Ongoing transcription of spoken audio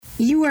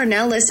You are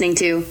now listening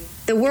to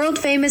the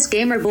world-famous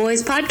Gamer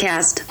Boyz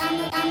podcast.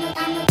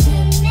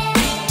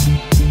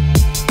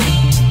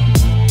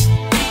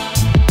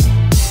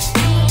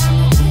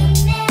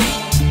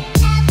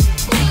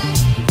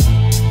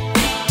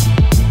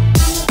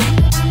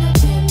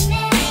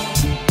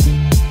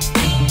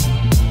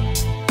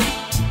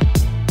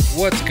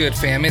 What's good,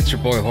 fam? It's your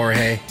boy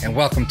Jorge, and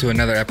welcome to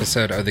another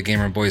episode of the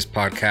Gamer Boyz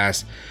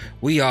podcast.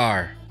 We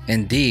are,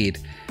 indeed,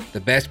 the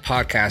best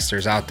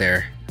podcasters out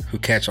there who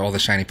catch all the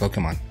shiny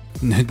Pokemon.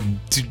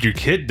 Dude, your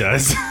kid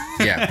does.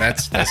 Yeah,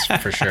 that's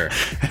for sure.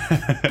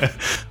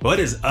 What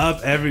is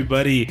up,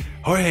 everybody?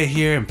 Jorge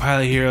here and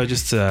Pilot Hero,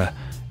 just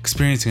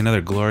experiencing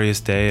another glorious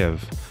day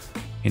of,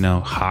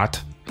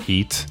 hot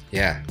heat.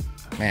 Yeah,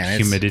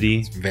 man, humidity.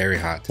 It's very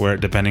hot. Where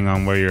depending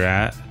on where you're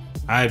at.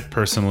 I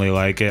personally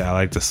like it. I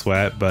like to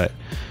sweat, but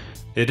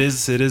it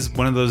is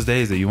one of those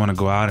days that you want to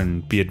go out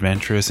and be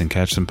adventurous and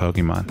catch some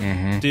Pokemon.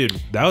 Mm-hmm. Dude,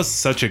 that was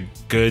such a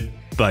good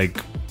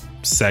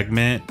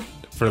segment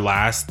for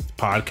last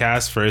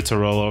podcast for it to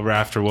roll over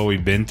after what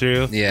we've been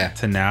through. Yeah.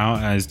 To now,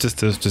 it was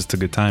just a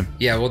good time.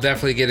 Yeah, we'll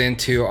definitely get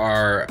into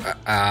our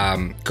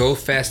Go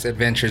Fest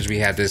adventures we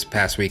had this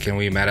past weekend.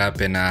 We met up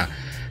and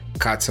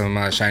caught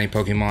some shiny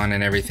Pokemon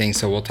and everything,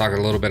 so we'll talk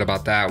a little bit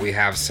about that. We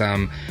have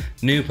some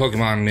new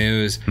Pokemon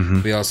news.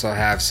 Mm-hmm. We also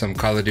have some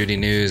Call of Duty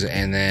news,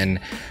 and then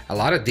a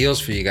lot of deals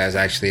for you guys,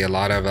 actually. A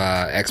lot of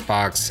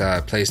Xbox,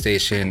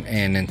 PlayStation,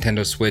 and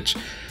Nintendo Switch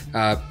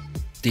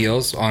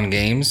deals on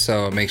games,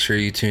 so make sure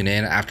you tune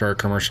in after our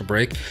commercial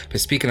break.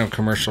 But speaking of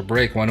commercial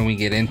break, why don't we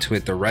get into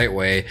it the right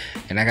way?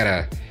 And I got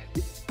a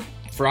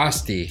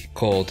frosty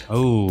cold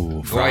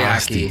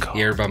frosty Guayaki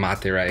yerba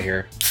mate right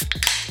here.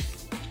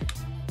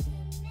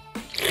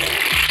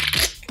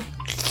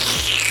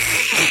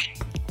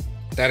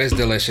 That is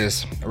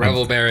delicious.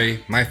 Revel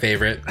Berry, my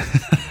favorite.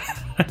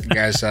 You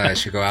guys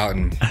should go out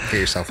and get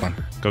yourself one.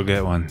 Go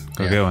get one.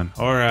 Get one.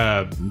 Or,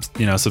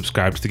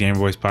 subscribe to the Gamer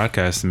Boyz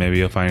podcast and maybe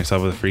you'll find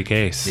yourself with a free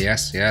case.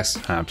 Yes.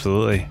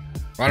 Absolutely.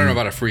 Well, I don't know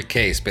about a free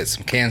case, but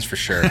some cans for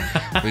sure.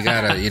 We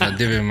gotta,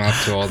 divvy them up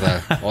to all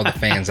the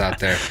fans out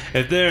there.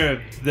 If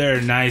they're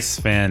a nice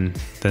fan,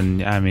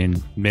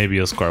 then maybe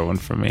you'll score one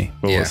from me,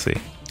 but we'll see.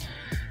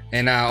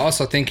 And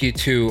also thank you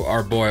to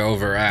our boy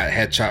over at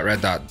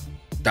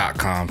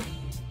headshotred.com.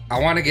 I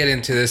want to get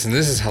into this, and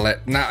this is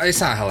hilarious. No, it's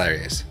not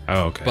hilarious.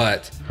 Oh, okay.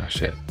 But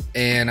shit.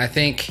 And I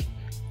think,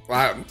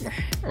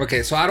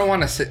 okay, so I don't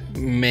want to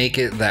make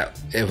it that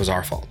it was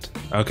our fault.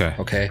 Okay.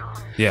 Okay.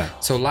 Yeah.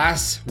 So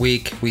last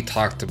week we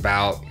talked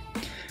about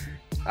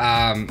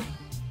a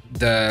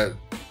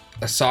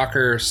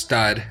soccer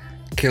stud,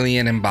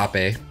 Kylian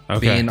Mbappe,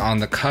 being on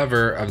the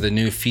cover of the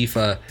new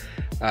FIFA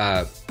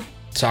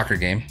soccer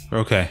game.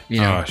 Okay.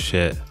 Oh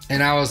shit.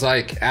 And I was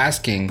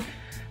asking,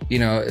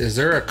 is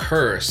there a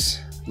curse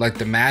like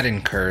the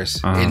Madden curse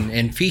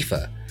in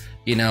FIFA?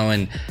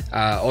 And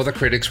all the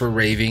critics were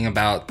raving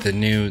about the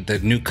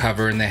new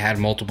cover, and they had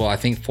multiple, I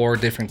think 4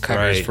 different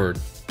covers for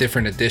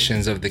different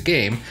editions of the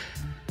game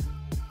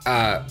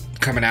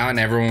coming out, and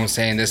everyone was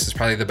saying this is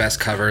probably the best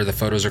cover. The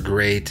photos are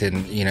great,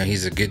 and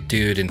he's a good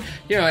dude, and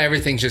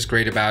everything's just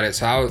great about it.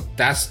 So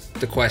that's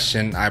the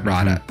question I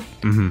brought up.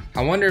 Mm-hmm.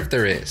 I wonder if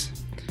there is.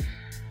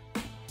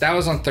 That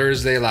was on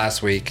Thursday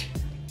last week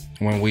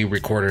when we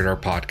recorded our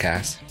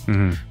podcast.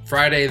 Mm-hmm.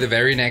 Friday, the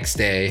very next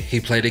day, he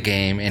played a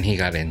game and he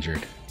got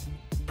injured.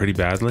 Pretty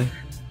badly?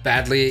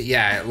 Badly,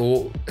 yeah.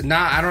 Well,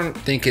 I don't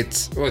think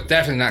it's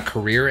definitely not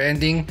career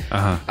ending.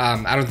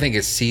 I don't think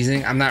it's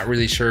season. I'm not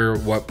really sure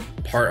what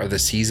part of the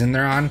season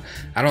they're on.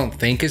 I don't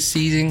think it's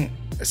season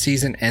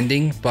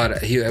ending,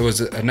 but it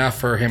was enough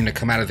for him to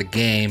come out of the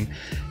game,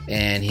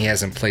 and he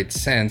hasn't played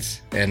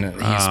since, and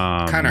he's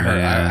kind of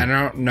hurt. I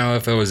don't know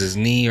if it was his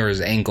knee or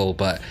his ankle,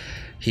 but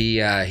he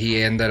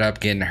ended up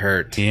getting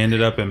hurt. He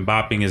ended up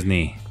bopping his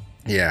knee.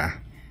 Yeah.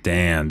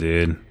 Damn,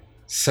 dude.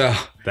 So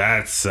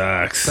that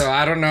sucks. So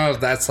I don't know if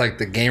that's like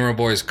the Gamer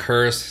Boyz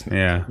curse,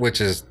 which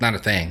is not a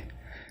thing.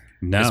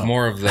 No, it's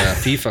more of the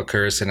FIFA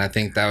curse, and I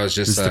think that was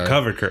just the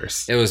cover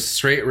curse. It was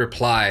straight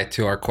reply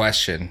to our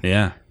question.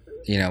 Yeah,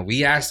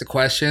 we asked the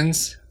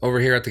questions over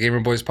here at the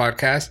Gamer Boyz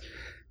podcast,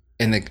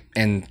 the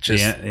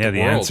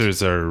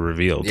answers are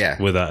revealed.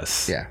 with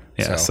us.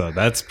 So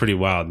that's pretty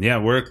wild. Yeah,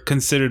 we're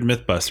considered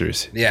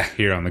MythBusters. Yeah,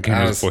 here on the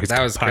Gamer Boyz.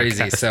 That was podcast.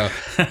 Crazy. So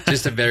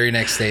just the very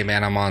next day,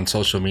 man, I'm on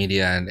social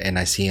media and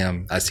I see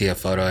him. I see a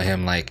photo of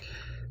him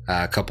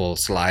a couple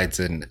slides,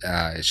 and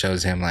it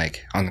shows him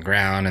on the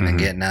ground and then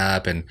getting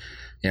up and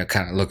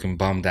kind of looking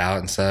bummed out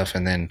and stuff.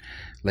 And then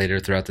later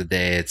throughout the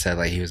day, it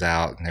said he was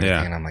out and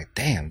everything. And I'm like,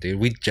 damn, dude,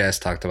 we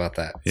just talked about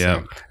that.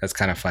 Yeah, so that's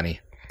kind of funny.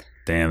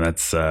 Damn, that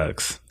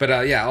sucks. But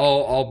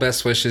all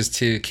best wishes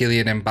to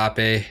Kylian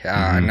Mbappe.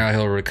 I know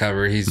he'll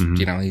recover. He's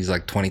he's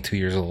 22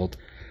 years old.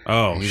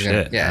 Oh,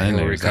 shit.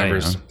 He'll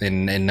recover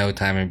in no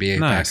time and be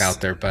back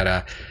out there.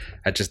 But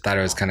I just thought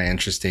it was kind of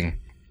interesting.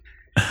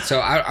 So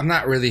I'm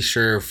not really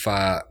sure if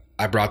I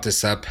brought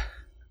this up.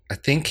 I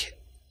think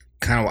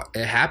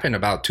it happened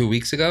about 2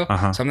 weeks ago.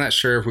 So I'm not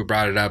sure if we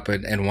brought it up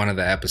in one of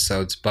the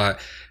episodes. But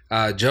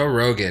Joe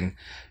Rogan,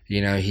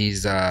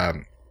 he's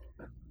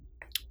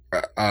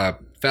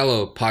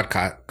fellow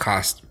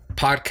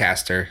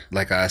podcaster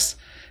like us,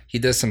 he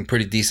does some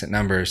pretty decent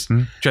numbers.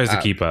 Tries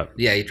to keep up.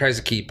 Yeah, he tries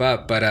to keep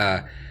up,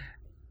 but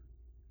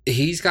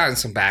he's gotten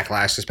some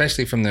backlash,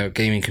 especially from the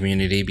gaming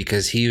community,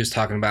 because he was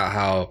talking about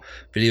how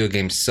video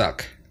games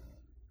suck.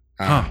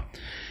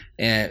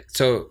 And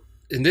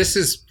this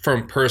is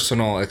from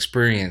personal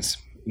experience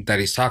that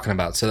he's talking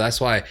about. So that's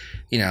why,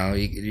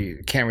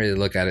 you can't really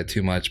look at it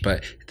too much.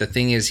 But the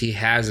thing is, he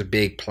has a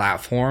big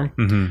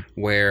platform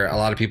where a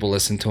lot of people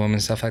listen to him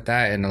and stuff like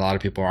that. And a lot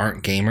of people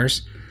aren't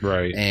gamers.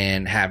 Right.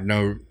 And have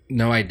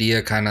no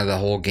idea kind of the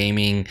whole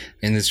gaming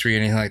industry or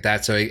anything like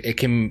that. So it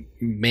can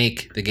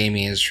make the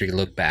gaming industry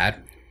look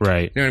bad.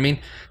 Right. You know what I mean?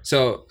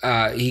 So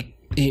he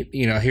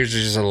here's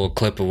just a little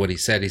clip of what he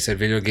said. He said,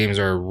 video games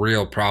are a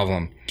real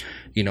problem.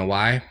 You know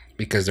why?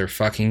 Because they're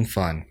fucking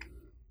fun.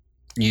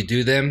 You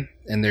do them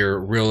and they're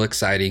real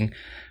exciting,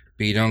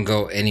 but you don't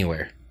go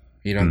anywhere.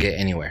 You don't get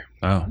anywhere.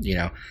 Oh.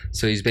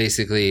 So he's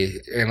basically,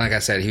 and like I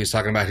said, he was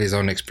talking about his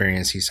own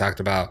experience. He's talked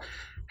about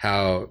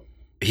how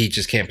he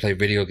just can't play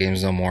video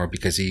games no more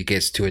because he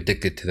gets too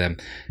addicted to them,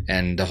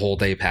 and the whole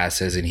day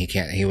passes and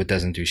he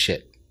doesn't do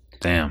shit.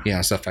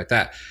 Damn. Stuff like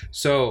that.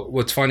 So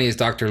what's funny is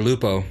Dr.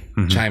 Lupo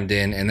chimed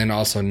in, and then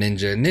also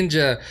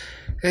Ninja,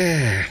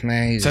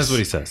 man, he says what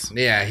he says.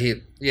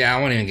 Yeah, I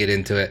won't even get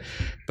into it.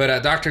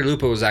 But Dr.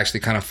 Lupo was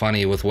actually kind of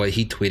funny with what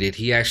he tweeted.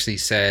 He actually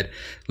said,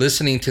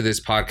 listening to this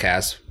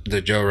podcast,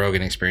 the Joe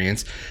Rogan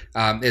Experience,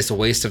 it's a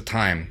waste of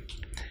time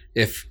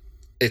if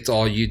it's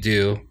all you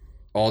do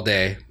all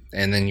day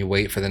and then you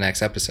wait for the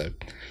next episode.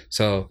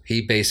 So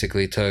he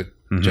basically took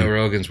Joe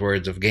Rogan's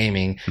words of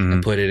gaming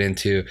and put it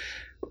into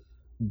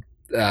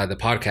the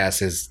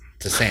podcast is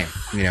the same,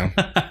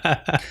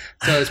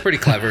 So it's pretty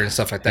clever and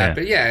stuff like that. Yeah.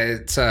 But yeah,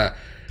 it's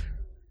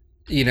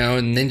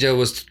Ninja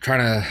was trying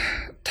to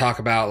talk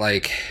about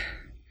like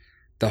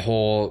the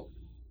whole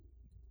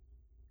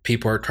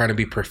people are trying to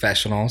be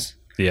professionals,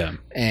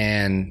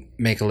 and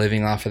make a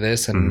living off of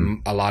this,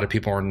 and a lot of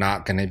people are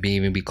not going to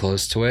even be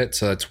close to it,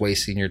 so it's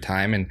wasting your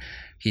time. And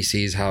he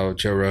sees how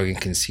Joe Rogan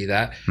can see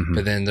that,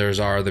 but then there's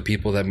the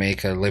people that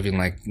make a living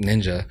like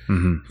Ninja,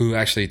 who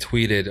actually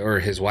tweeted, or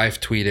his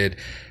wife tweeted,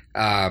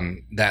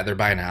 that they're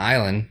buying an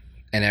island.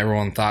 And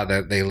everyone thought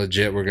that they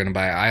legit were going to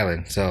buy an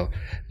island. So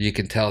you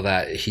can tell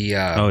that he...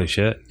 holy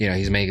shit.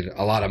 He's making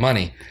a lot of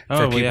money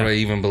for people to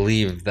even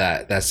believe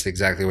that that's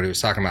exactly what he was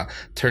talking about.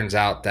 Turns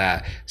out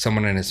that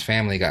someone in his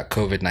family got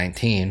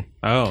COVID-19.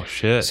 Oh,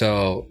 shit.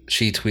 So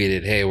she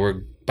tweeted, hey,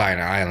 we're buying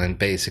an island,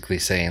 basically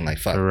saying, like,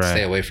 fuck,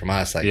 stay away from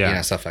us.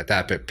 Like, stuff like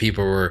that. But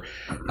people were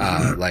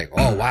like,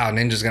 oh, wow,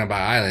 Ninja's going to buy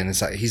an island.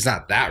 It's like, he's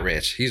not that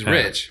rich. He's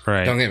rich.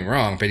 Right. Don't get me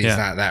wrong, but he's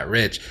not that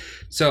rich.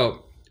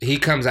 So... he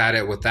comes at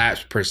it with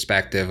that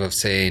perspective of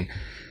saying,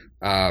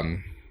 a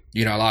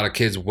lot of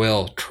kids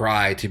will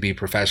try to be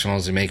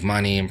professionals and make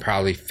money and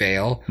probably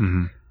fail.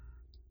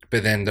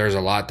 But then there's a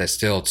lot that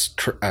still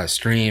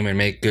stream and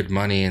make good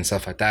money and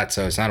stuff like that.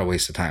 So it's not a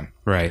waste of time.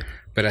 Right.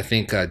 But I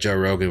think Joe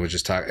Rogan was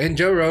just talking. And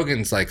Joe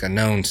Rogan's like a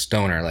known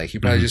stoner. Like he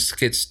probably just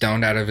gets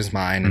stoned out of his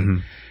mind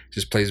and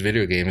just plays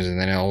video games. And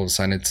then all of a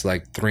sudden it's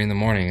like 3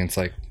 a.m. It's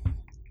like,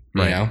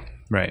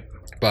 Right.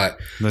 But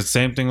the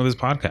same thing with his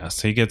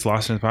podcast. He gets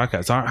lost in his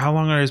podcast. How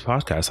long are his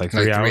podcasts? Like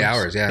 3 hours? 3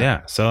 hours, yeah.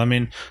 Yeah. So I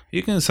mean,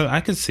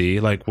 I could see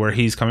like where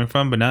he's coming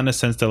from, but not in a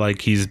sense that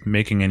like he's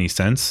making any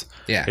sense.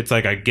 Yeah. It's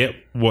like I get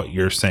what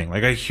you're saying.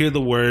 Like I hear the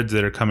words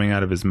that are coming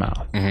out of his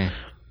mouth.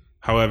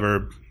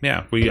 However,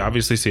 we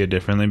obviously see it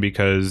differently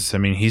because I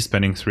mean he's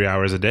spending 3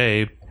 hours a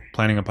day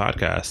planning a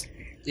podcast.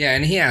 Yeah,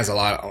 and he has a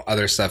lot of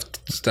other stuff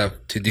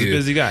to do. He's a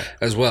busy guy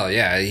as well.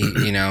 Yeah,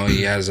 he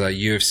has a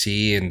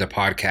UFC and the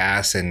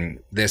podcast and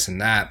this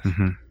and that.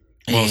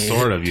 Well,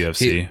 sort of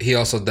UFC. He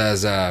also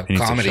does he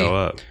needs comedy. to show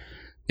up.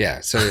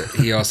 Yeah, so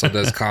he also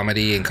does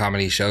comedy and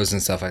comedy shows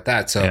and stuff like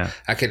that. So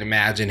I can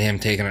imagine him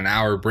taking an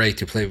hour break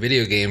to play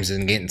video games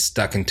and getting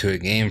stuck into a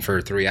game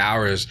for 3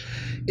 hours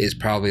is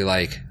probably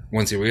like,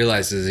 once he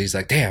realizes, he's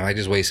like, damn, I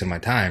just wasted my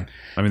time.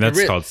 I mean,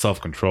 that's called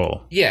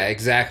self-control. Yeah,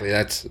 exactly.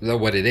 That's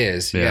what it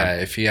is. Yeah.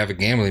 If you have a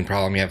gambling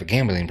problem, you have a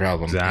gambling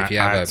problem. Exactly. If you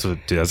have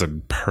that's a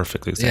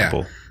perfect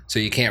example. Yeah. So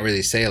you can't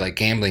really say like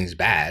gambling's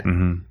bad.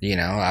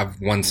 I've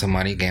won some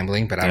money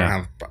gambling, but I don't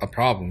have a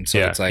problem. So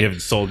it's like, you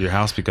haven't sold your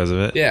house because of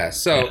it. Yeah.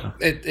 So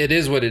it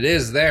is what it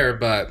is there.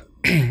 But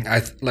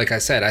like I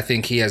said, I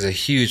think he has a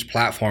huge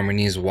platform and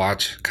needs to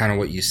watch kind of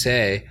what you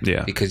say.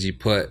 Yeah. Because you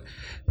put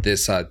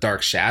this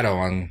dark shadow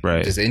on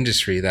this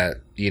industry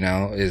that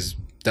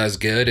does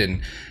good,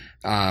 and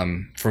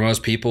for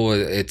most people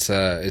it's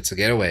a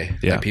getaway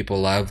that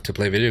people love to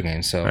play video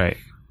games. So right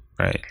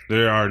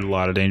there are a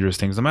lot of dangerous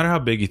things no matter how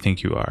big you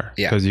think you are,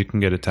 because you can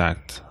get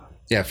attacked.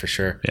 Yeah, for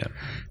sure.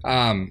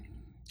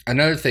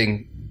 Another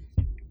thing,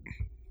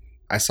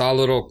 I saw a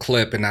little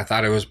clip and I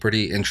thought it was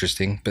pretty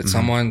interesting, but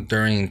someone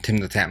during Tim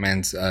the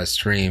Tatman's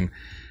stream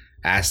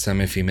asked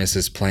him if he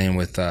misses playing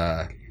with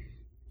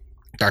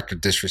Dr.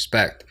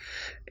 Disrespect,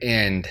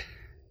 and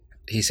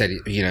he said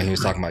he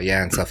was talking about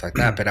and stuff like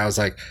that, but I was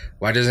like,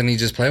 why doesn't he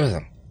just play with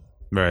him?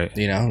 Right.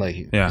 He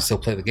still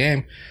play the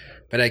game.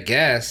 But I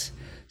guess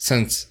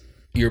since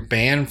you're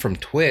banned from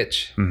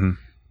Twitch,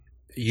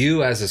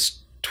 you as a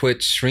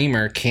Twitch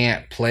streamer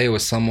can't play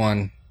with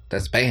someone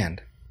that's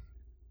banned.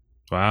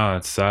 Wow,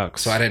 that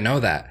sucks. So I didn't know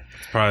that.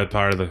 It's probably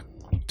part of the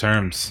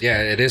terms.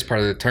 Yeah, it is part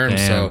of the terms.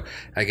 Damn. So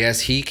I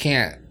guess he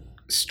can't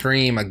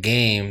stream a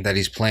game that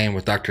he's playing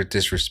with Dr.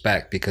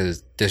 Disrespect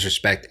because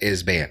Disrespect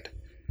is banned.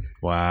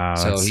 Wow.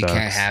 So he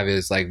can't have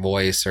his like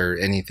voice or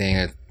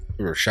anything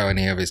or show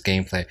any of his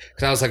gameplay.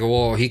 Because I was like,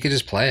 well, he could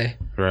just play.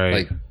 Right.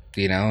 Like,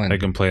 you know. And they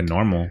can play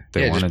normal if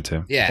they wanted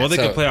to. Yeah. Well, they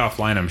could play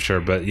offline, I'm sure.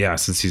 But yeah,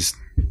 since he's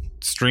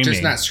streaming.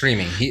 Just not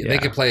streaming. They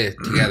could play it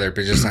together,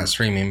 but just not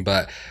streaming.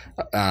 But,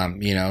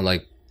 you know,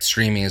 like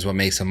streaming is what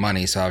makes him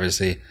money. So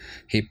obviously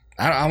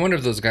I wonder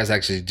if those guys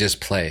actually just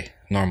play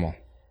normal.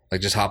 Like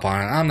just hop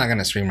on. I'm not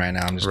gonna stream right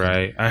now. I'm just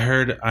right. I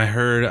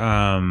heard.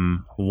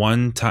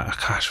 One time.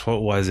 Gosh,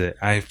 what was it?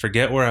 I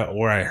forget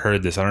where I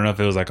heard this. I don't know if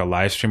it was like a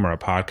live stream or a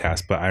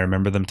podcast, but I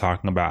remember them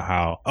talking about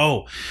how.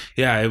 Oh,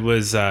 yeah, it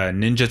was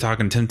Ninja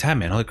talking to Tim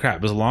Tatman. Holy crap!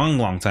 It was a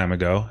long time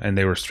ago, and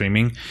they were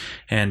streaming,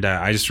 and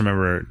I just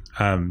remember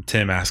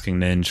Tim asking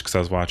Ninja because I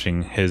was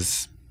watching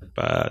his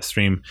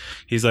stream.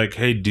 He's like,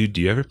 "Hey, dude,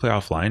 do you ever play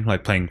offline,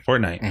 like playing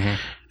Fortnite?"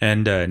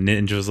 And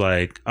Ninja was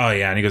like, "Oh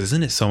yeah," and he goes,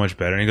 "Isn't it so much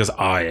better?" And he goes,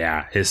 "Oh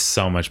yeah, it's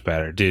so much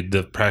better, dude.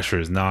 The pressure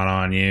is not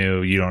on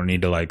you. You don't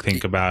need to like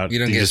think about. You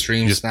don't get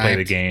stream just sniped. play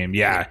the game.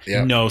 Yeah,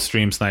 Yep. No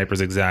stream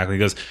snipers exactly." He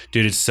goes,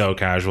 "Dude, it's so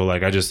casual.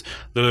 Like I just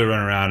literally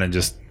run around and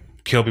just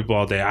kill people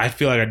all day. I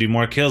feel like I do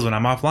more kills when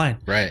I'm offline."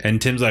 Right. And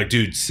Tim's like,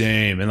 "Dude,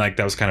 same." And like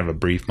that was kind of a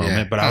brief moment,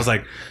 Yeah. but I was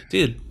like,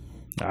 "Dude,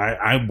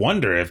 I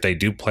wonder if they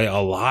do play a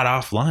lot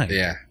offline."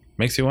 Yeah.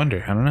 Makes you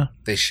wonder. I don't know.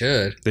 They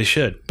should.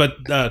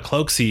 But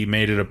Cloaksy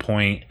made it a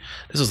point,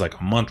 this was like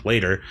a month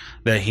later,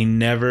 that he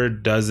never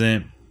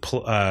doesn't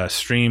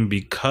stream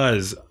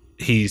because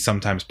he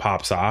sometimes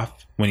pops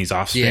off when he's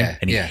off stream,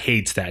 and he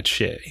hates that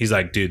shit. He's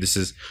like, dude,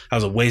 that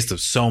was a waste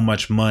of so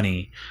much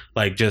money.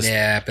 Like just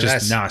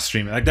not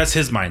streaming. Like that's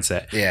his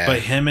mindset. Yeah. But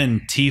him and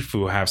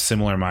Tfue have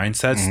similar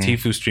mindsets.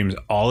 Tfue streams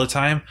all the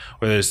time,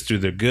 whether it's through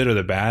the good or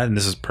the bad. And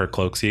this is per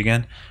Cloaksy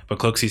again. But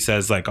Cloaksy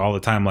says like all the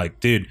time, like,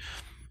 dude,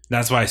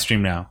 that's why I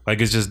stream now.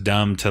 Like it's just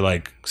dumb to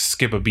like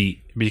skip a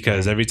beat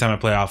because every time I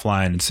play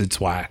offline,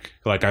 it's whack.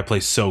 Like I play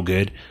so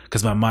good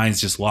because my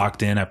mind's just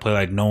locked in. I play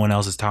like no one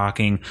else is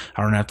talking.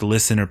 I don't have to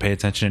listen or pay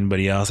attention to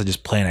anybody else. I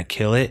just play and I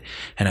kill it,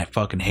 and I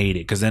fucking hate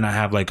it because then I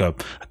have like a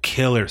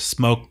killer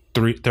smoke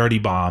 30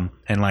 bomb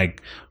and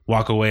like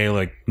walk away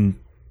like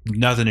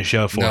nothing to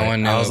show for it.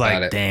 I was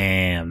like,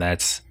 damn,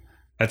 that's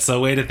the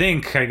way to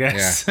think, I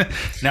guess. Yeah.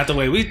 Not the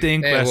way we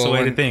think, but that's the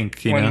way to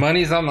think. When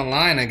money's on the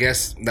line, I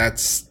guess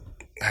that's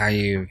how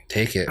you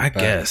take it. I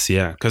guess,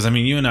 yeah. Because I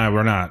mean, you and I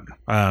were not.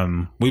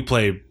 We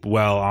play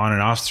well on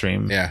and off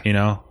stream. Yeah. You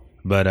know,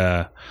 but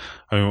I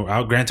mean,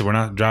 granted, we're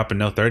not dropping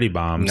no 30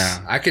 bombs. No,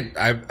 I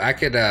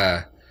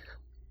could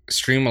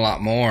stream a lot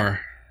more,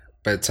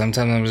 but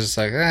sometimes I'm just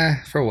like,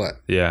 for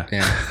what? Yeah.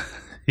 Yeah.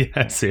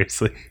 Yeah.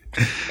 Seriously.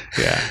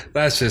 Yeah.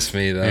 That's just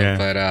me though. Yeah.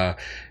 But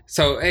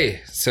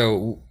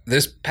so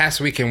this past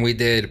weekend we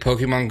did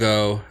Pokemon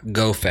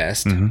Go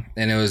Fest, and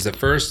it was the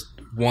first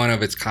one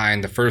of its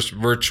kind, the first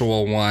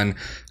virtual one.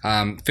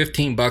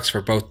 $15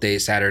 for both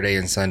days, Saturday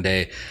and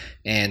Sunday,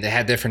 and they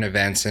had different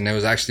events, and it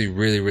was actually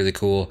really, really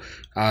cool.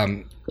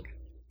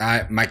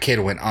 My kid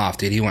went off,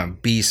 dude. He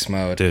went beast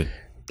mode. Dude,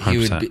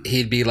 100%.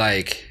 He'd be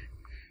like,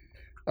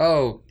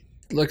 "Oh,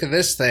 look at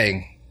this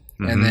thing,"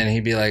 and then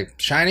he'd be like,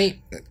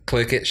 "Shiny,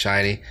 click it,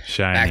 shiny,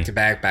 back to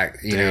back."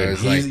 You know, it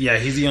was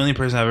he's the only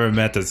person I've ever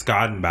met that's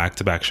gotten back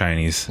to back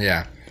shinies.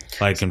 Yeah,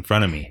 like in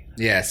front of me.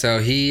 Yeah, so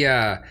he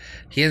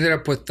ended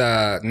up with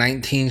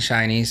 19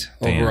 shinies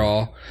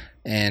overall,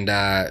 and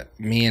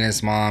me and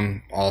his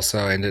mom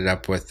also ended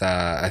up with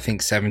I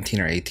think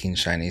 17 or 18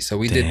 shinies. So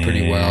we did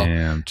pretty well.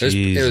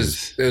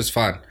 It was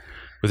fun.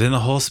 Within the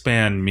whole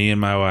span, me and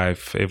my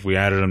wife, if we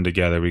added them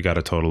together, we got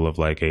a total of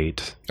like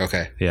 8.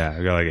 Okay. Yeah,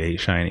 we got like 8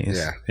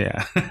 shinies.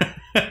 Yeah.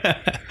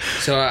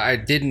 So I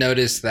did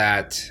notice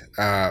that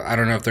I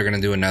don't know if they're going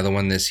to do another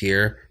one this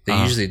year. They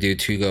usually do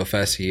 2 Go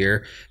Fest a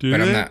year.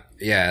 I'm not.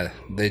 Yeah,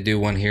 they do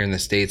one here in the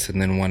States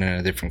and then one in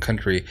a different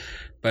country.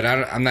 But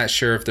I'm not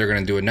sure if they're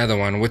going to do another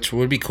one, which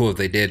would be cool if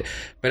they did.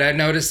 But I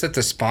noticed that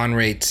the spawn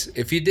rates,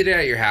 if you did it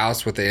at your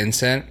house with the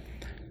incense,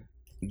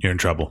 you're in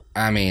trouble.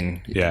 I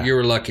mean, you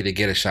were lucky to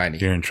get a shiny.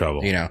 You're in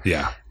trouble. You know?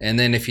 Yeah. And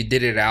then if you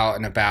did it out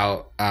and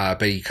about,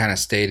 but you kind of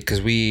stayed,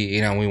 because we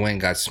went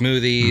and got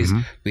smoothies,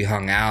 we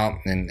hung out,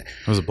 and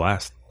it was a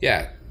blast.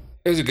 Yeah.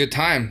 It was a good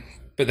time,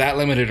 but that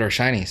limited our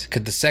shinies.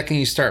 Because the second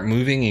you start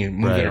moving, you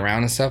moving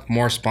around and stuff,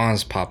 more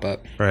spawns pop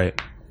up. Right.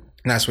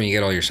 And that's when you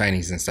get all your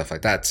shinies and stuff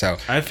like that. So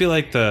I feel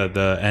like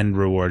the end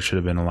reward should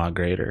have been a lot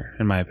greater,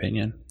 in my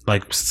opinion.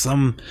 Like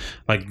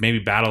maybe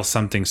battle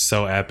something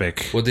so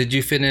epic. Well, did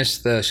you finish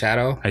the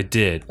Shadow? I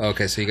did.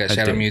 Okay, so you got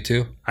Shadow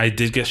Mewtwo? I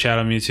did get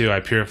Shadow Mewtwo. I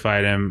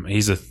purified him.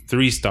 He's a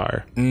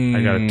 3-star.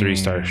 I got a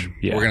 3-star.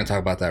 Yeah. We're going to talk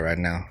about that right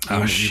now.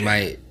 You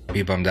might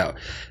be bummed out.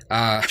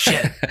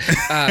 Shit.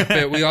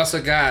 But we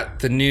also got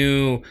the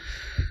new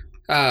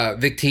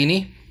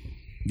Victini.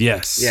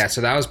 Yes. Yeah,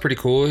 so that was pretty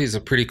cool. He's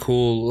a pretty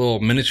cool little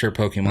miniature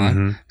Pokemon.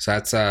 Mm-hmm. So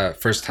that's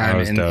first time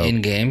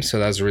in game. So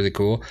that was really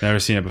cool. Never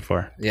seen it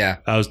before. Yeah,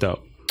 that was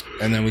dope.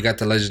 And then we got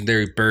the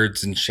legendary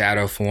birds in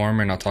shadow form,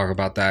 and I'll talk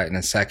about that in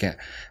a second.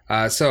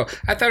 So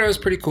I thought it was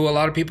pretty cool. A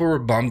lot of people were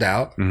bummed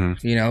out,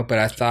 you know, but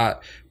I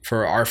thought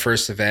for our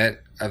first event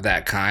of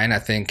that kind, I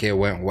think it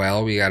went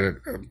well. We got a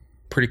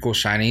pretty cool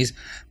shinies.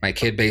 My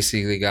kid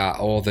basically got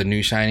all the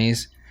new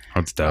shinies.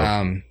 That's dope.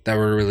 That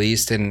were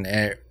released, and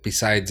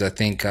besides, I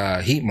think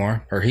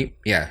Heatmore or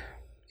Heatmore,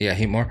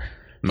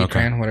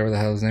 Heatran, whatever the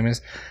hell his name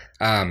is.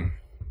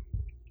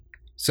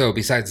 So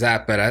besides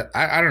that, but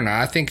I don't know.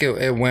 I think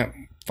it went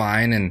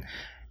fine, and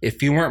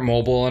if you weren't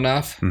mobile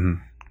enough,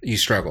 you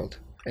struggled.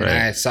 And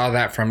I saw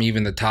that from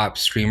even the top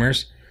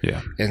streamers,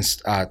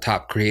 and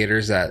top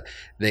creators that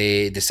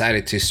they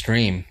decided to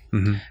stream,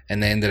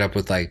 and they ended up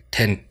with like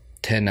 10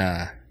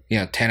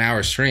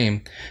 hour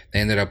stream. They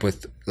ended up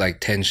with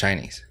like 10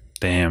 shinies.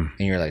 Damn.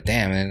 And you're like,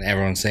 damn. And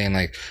everyone's saying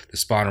like the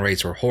spawn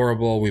rates were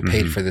horrible. We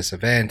paid for this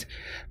event,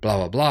 blah,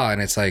 blah, blah.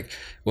 And it's like,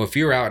 well, if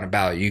you were out and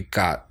about, you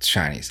got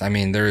shinies. I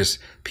mean, there's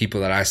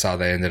people that I saw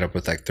that ended up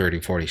with like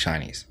 30, 40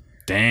 shinies.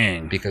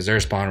 Dang. Because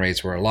their spawn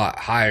rates were a lot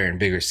higher in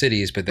bigger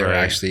cities, but they were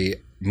actually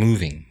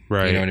moving.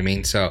 Right. You know what I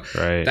mean? So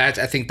I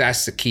think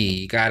that's the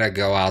key. You got to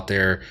go out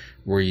there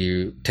where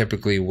you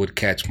typically would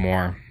catch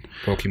more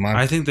Pokemon.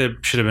 I think they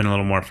should have been a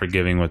little more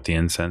forgiving with the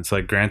incense.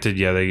 Like, granted,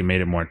 they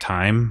made it more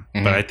time,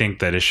 but I think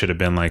that it should have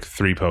been like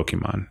 3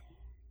 Pokemon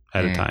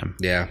at a time.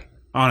 Yeah.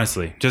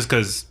 Honestly, just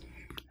because,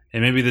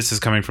 and maybe this is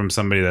coming from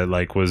somebody that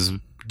like was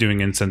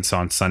doing incense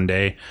on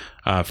Sunday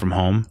from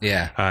home.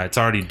 Yeah. It's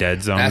already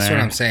dead zone. That's there.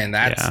 what I'm saying.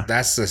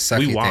 That's the sucky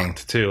thing. We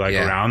walked too, like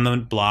around the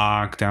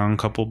block, down a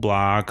couple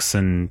blocks,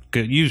 and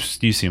you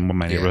seen what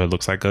my neighborhood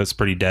looks like. It's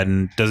pretty dead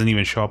and doesn't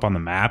even show up on the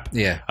map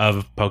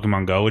of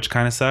Pokemon Go, which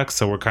kind of sucks.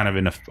 So we're kind of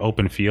in an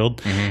open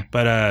field.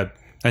 But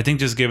I think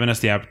just giving us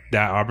that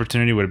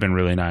opportunity would have been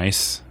really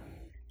nice.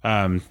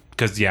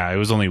 Because it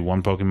was only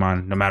one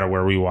Pokemon. No matter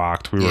where we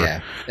walked, we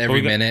were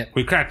every minute.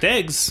 We cracked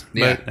eggs,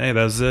 but hey,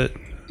 that was it.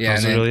 Yeah,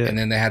 and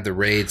then they had the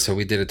raids, so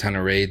we did a ton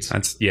of raids.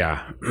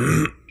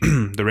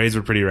 The raids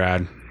were pretty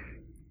rad.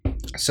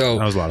 So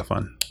that was a lot of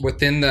fun.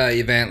 Within the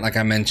event, like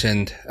I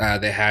mentioned,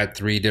 they had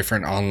 3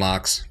 different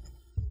unlocks,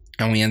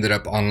 and we ended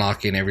up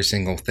unlocking every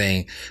single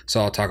thing.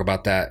 So I'll talk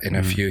about that in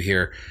a few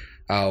here.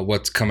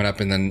 What's coming up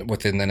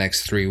within the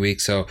next 3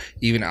 weeks. So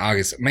even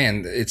August,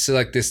 man, it's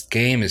like this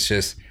game is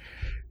just,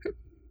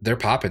 they're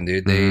popping,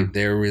 dude.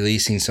 They're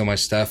releasing so much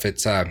stuff.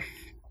 It's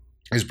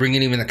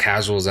bringing even the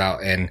casuals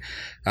out, and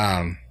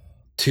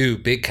 2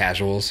 big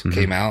casuals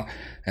came out,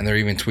 and they're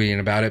even tweeting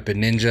about it. But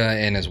Ninja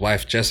and his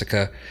wife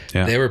Jessica,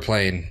 they were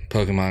playing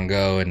Pokemon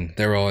Go, and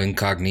they were all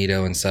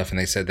incognito and stuff, and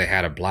they said they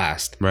had a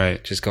blast,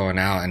 just going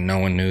out, and no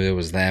one knew it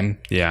was them.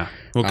 Well,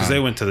 because they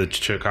went to the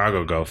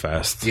Chicago Go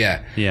Fest.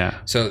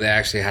 So they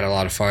actually had a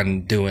lot of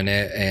fun doing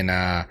it,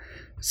 and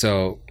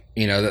so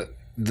you know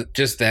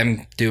just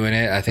them doing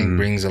it, I think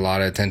brings a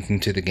lot of attention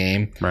to the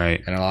game,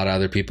 and a lot of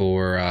other people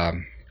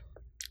were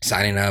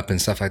signing up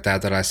and stuff like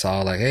that I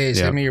saw, like, hey,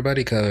 send me your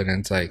buddy code, and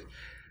it's like,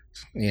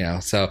 you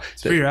know, so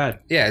it's pretty rad.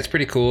 Yeah, it's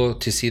pretty cool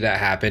to see that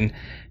happen.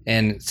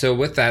 And so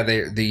with that,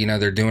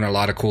 they're doing a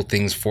lot of cool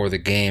things for the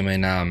game,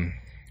 and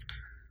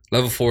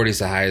level 40 is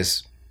the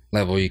highest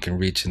level you can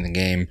reach in the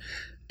game.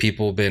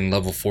 People have been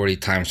level 40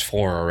 times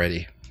 4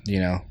 already, you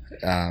know,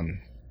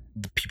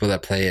 the people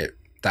that play it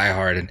die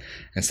hard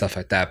and stuff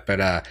like that.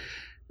 But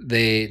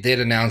they did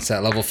announce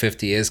that level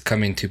 50 is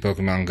coming to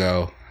Pokemon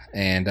Go,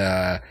 and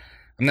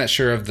I'm not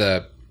sure of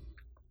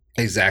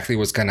exactly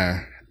what's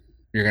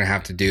you're gonna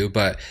have to do,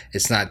 but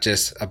it's not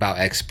just about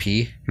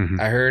XP.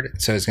 I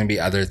heard, so it's gonna be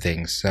other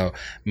things. So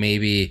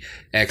maybe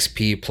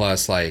XP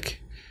plus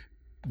like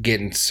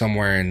getting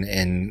somewhere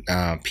in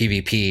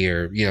PvP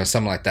or you know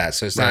something like that.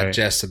 So it's not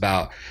just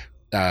about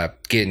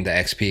getting the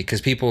XP,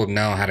 because people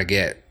know how to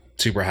get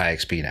super high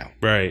XP now.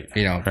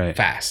 You know,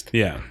 fast.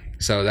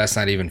 So that's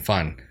not even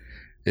fun.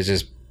 It's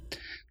just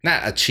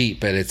not a cheat,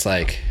 but it's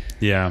like,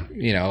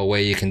 you know, a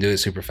way you can do it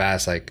super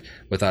fast, like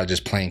without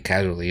just playing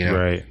casually, you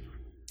know.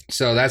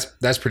 So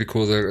that's pretty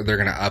cool. They're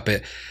gonna up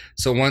it.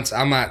 So once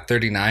I'm at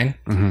 39,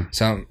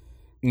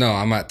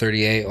 I'm at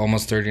 38,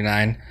 almost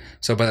 39.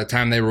 So by the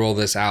time they roll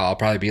this out, I'll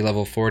probably be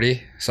level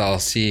 40. So I'll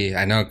see.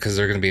 I know, because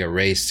there's gonna be a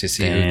race to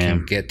see who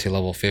can get to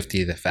level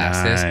 50 the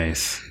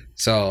fastest.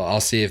 So I'll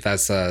see if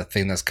that's a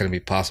thing that's gonna be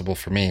possible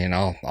for me, and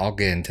I'll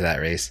get into that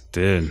race,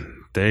 dude.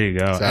 There you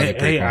go. So hey,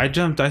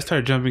 cool. I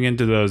started jumping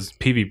into those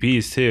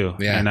PvPs too,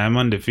 and I'm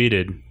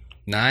undefeated.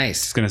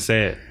 Nice. Just gonna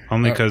say it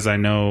only because I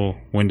know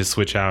when to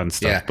switch out and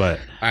stuff. But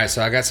all right,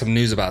 so I got some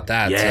news about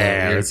that.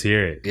 Yeah, so let's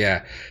hear it.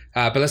 Yeah,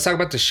 but let's talk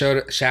about the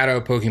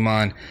shadow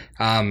Pokemon.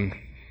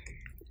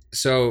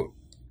 So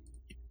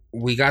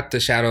we got the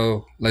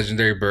Shadow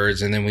Legendary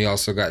Birds, and then we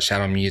also got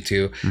Shadow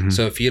Mewtwo.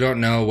 So if you don't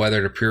know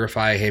whether to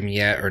purify him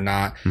yet or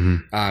not,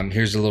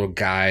 here's a little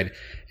guide.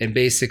 And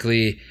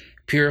basically,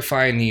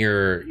 purifying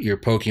your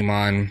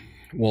Pokemon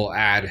will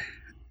add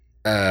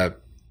a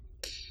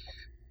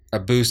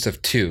boost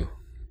of 2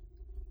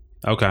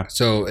 Okay.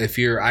 So if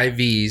your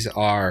IVs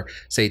are,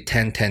 say,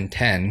 10, 10,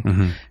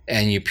 10,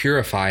 and you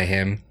purify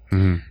him,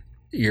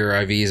 your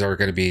IVs are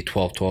going to be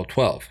 12, 12,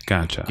 12.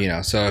 Gotcha. You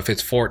know, so if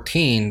it's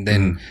 14,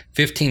 then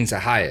 15 is the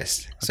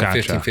highest. So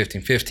Gotcha. 15,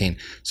 15, 15.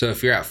 So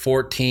if you're at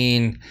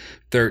 14,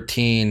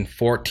 13,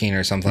 14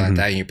 or something like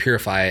that, and you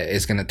purify it,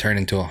 it's going to turn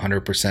into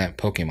 100%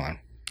 Pokemon.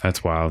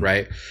 That's wild.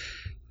 Right?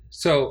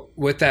 So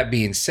with that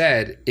being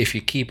said, if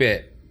you keep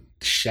it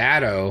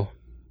shadow,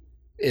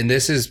 and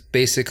this is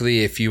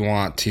basically if you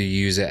want to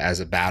use it as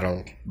a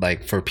battle,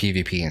 like for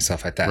PvP and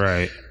stuff like that.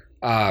 Right.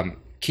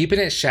 Keeping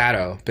it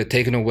shadow, but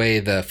taking away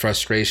the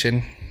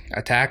frustration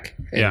attack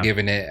and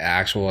giving it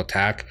actual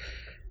attack,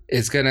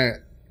 it's gonna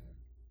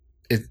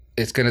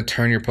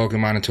turn your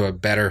Pokemon into a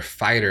better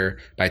fighter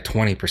by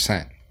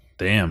 20%.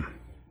 Damn.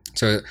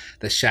 So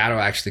the shadow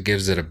actually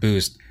gives it a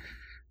boost,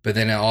 but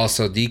then it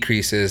also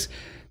decreases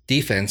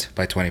defense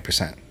by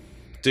 20%.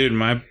 Dude,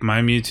 my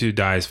Mewtwo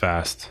dies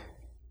fast.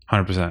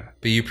 100%.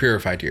 But you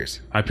purified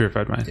yours. I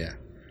purified mine. Yeah.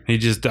 I'm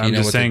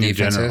just saying in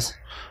general. Is?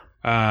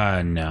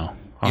 No.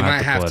 You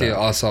might have to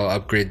also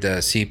upgrade the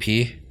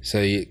CP,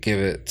 so you give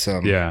it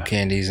some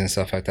candies and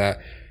stuff like that.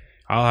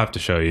 I'll have to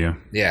show you.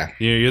 Yeah.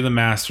 You're the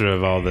master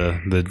of all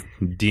the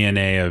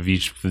DNA of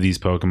each of these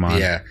Pokemon.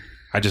 Yeah.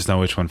 I just know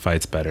which one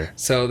fights better.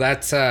 So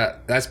that's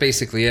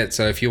basically it.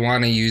 So if you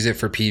want to use it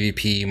for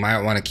PvP, you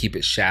might want to keep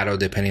it shadow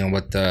depending on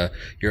what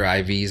your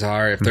IVs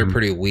are. If they're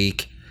pretty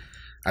weak,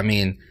 I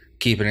mean,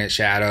 keeping it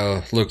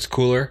shadow looks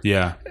cooler.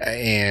 Yeah.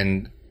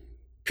 And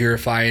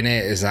purifying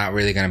it is not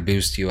really going to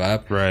boost you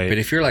up. Right. But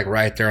if you're like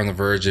right there on the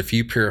verge, if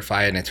you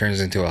purify it and it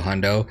turns into a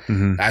hundo,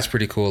 that's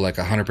pretty cool. Like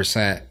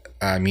 100%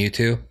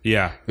 Mewtwo.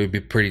 Yeah. It would be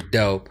pretty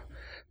dope.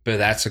 But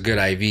that's a good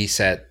IV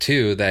set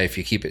too, that if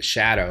you keep it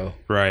shadow,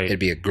 right, it'd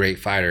be a great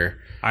fighter.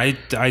 I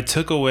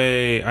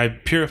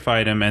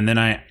purified him, and then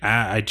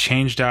I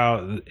changed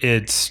out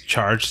its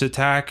charged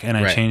attack, and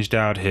I changed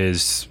out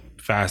his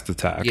fast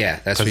attack. Yeah,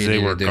 that's what you they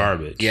need were to do.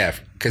 Garbage. Yeah,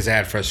 because they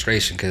had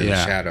frustration because it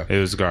was shadow. It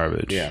was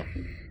garbage. Yeah.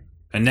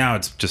 And now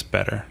it's just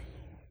better.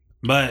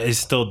 But it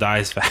still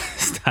dies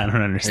fast. I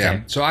don't understand.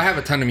 Yeah. So I have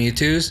a ton of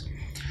Mewtwo's.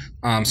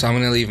 So I'm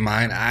going to leave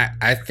mine.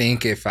 I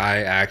think if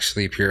I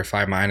actually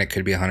purify mine, it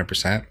could be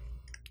 100%.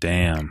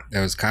 Damn. It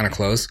was kind of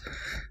close.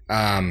 But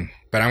I'm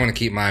going to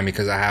keep mine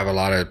because I have a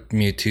lot of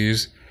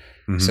Mewtwo's.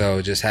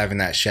 So just having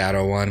that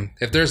shadow one.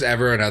 If there's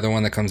ever another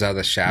one that comes out of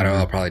the shadow,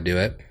 I'll probably do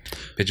it.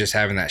 But just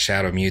having that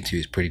shadow Mewtwo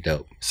is pretty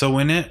dope. So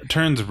when it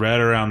turns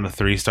red around the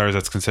 3 stars,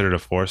 that's considered a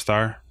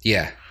 4-star?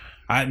 Yeah.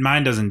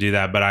 Mine doesn't do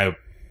that, but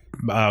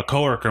a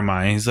coworker of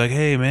mine, he's like,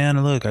 "Hey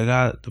man, look, I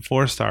got the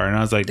 4-star," and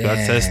I was like,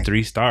 "That says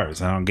 3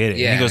 stars. I don't get it."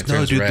 Yeah, and he goes,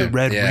 "No, dude, the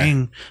red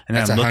ring." And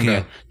that's I'm looking hundo.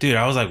 at, dude,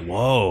 I was like,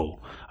 "Whoa."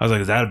 I was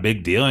like, "Is that a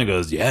big deal?" And he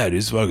goes, "Yeah, dude,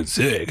 it's fucking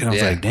sick." And I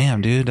was like,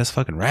 "Damn, dude, that's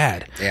fucking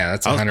rad." Yeah,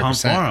 that's 100%. I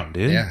was pumped for him,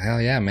 dude. Yeah,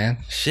 hell yeah, man.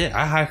 Shit,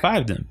 I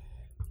high-fived him.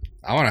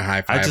 I want to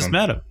high-five him. I just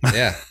met him.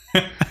 Yeah.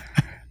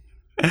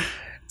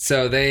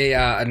 So they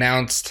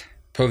announced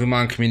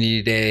Pokemon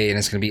Community Day, and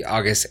it's going to be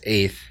August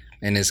 8th,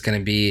 and it's going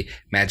to be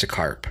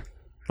Magikarp.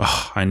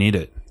 Oh, I need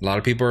it. A lot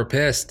of people are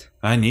pissed.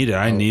 I need it.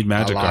 I need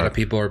Magikarp. A lot of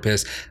people are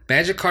pissed.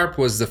 Magikarp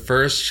was the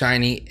first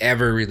shiny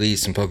ever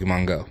released in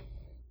Pokemon Go.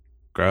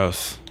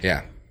 Gross.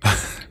 Yeah.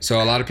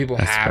 So a lot of people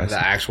have the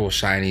actual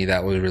shiny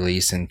that was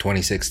released in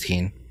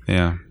 2016.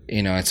 Yeah.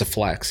 You know, it's a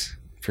flex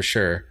for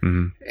sure.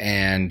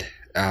 And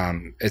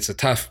it's a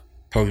tough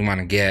Pokemon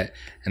to get.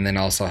 And then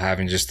also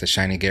having just the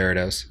shiny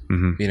Gyarados.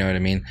 You know what I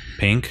mean?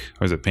 Pink?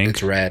 Or is it pink?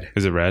 It's red.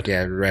 Is it red?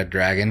 Yeah, red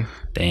dragon.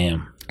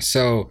 Damn.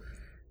 So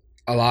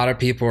a lot of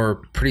people are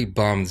pretty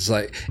bummed. It's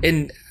like,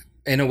 in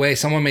a way,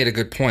 someone made a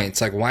good point.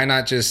 It's like, why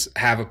not just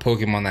have a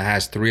Pokemon that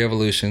has 3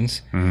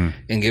 evolutions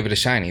and give it a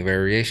shiny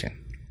variation?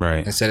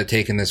 Right. Instead of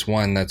taking this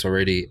one that's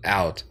already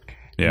out.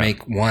 Yeah.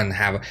 Make one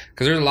have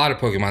because there's a lot of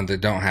Pokemon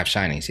that don't have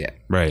shinies yet.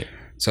 Right.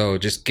 So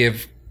just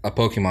give a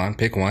Pokemon,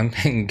 pick one,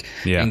 and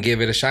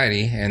give it a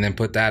shiny, and then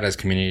put that as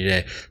Community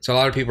Day. So a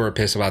lot of people are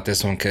pissed about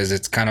this one because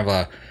it's kind of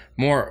a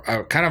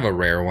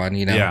rare one,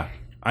 you know? Yeah.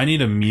 I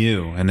need a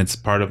Mew, and it's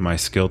part of my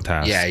skill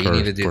task. Yeah, you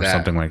need to do or that.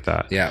 something like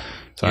that. Yeah.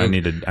 So I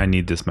need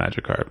this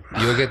Magikarp.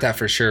 You'll get that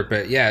for sure.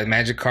 But yeah,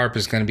 Magikarp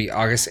is going to be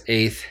August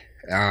 8th.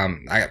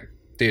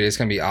 Dude, it's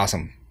going to be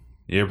awesome.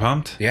 You're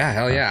pumped? Yeah,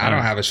 hell yeah. I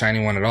don't have a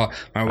shiny one at all.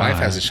 My wife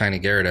has a shiny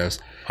Gyarados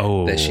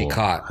that she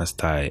caught. That's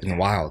tight. In the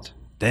wild.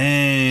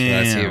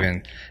 Damn.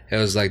 So it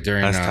was like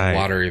during a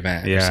water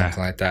event or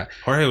something like that.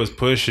 Jorge was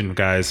pushing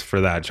guys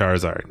for that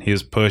Charizard. He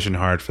was pushing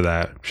hard for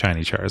that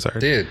shiny Charizard.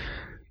 Dude.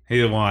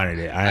 He wanted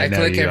it. I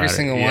click every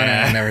single one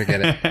and I never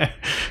get it.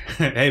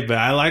 Hey, but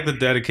I like the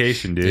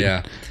dedication, dude.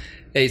 Yeah.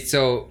 Hey,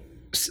 so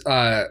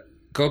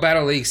Go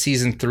Battle League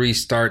Season 3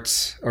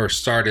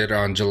 started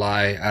on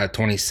July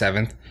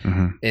 27th.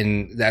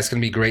 And that's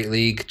going to be Great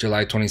League,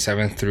 July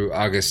 27th through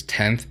August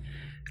 10th.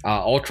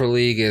 Ultra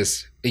League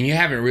is... And you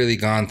haven't really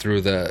gone through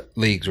the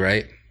leagues,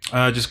 right?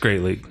 Just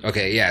Great League.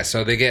 Okay, yeah.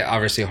 So they get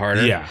obviously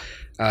harder. Yeah.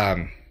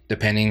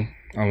 Depending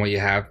on what you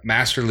have.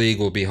 Master League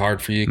will be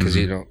hard for you because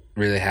you don't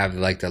really have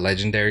like the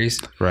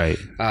legendaries. Right.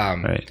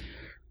 Right.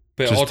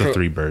 But Just the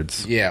 3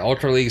 birds. Yeah,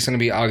 Ultra League is going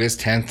to be August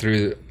 10th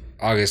through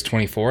August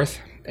 24th,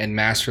 and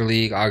Master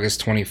League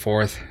August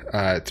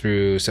 24th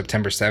through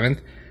September 7th,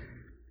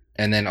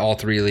 and then all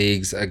 3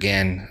 leagues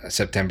again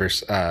September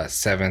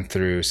 7th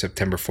through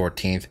September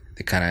 14th.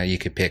 They kind of, you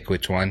could pick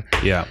which one.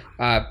 Yeah.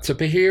 So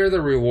here are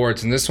the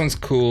rewards, and this one's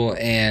cool,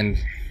 and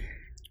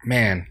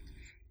man,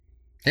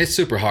 it's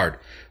super hard.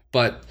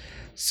 But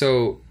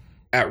so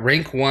at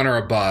rank 1 or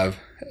above,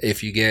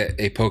 if you get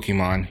a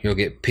Pokemon, you'll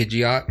get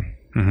Pidgeot.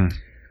 Mm-hmm.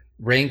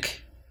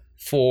 Rank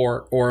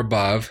 4 or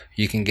above,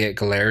 you can get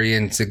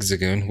Galarian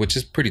Zigzagoon, which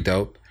is pretty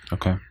dope.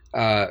 Okay.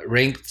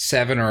 Rank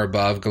 7 or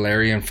above,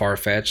 Galarian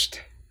Farfetch'd.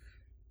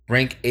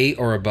 Rank 8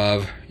 or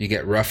above, you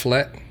get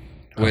Rufflet,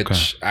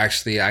 which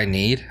actually I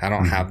need. I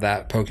don't have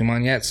that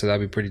Pokemon yet, so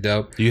that'd be pretty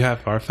dope. You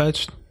have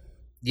Farfetch'd?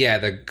 Yeah,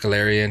 the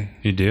Galarian.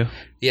 You do?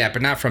 Yeah,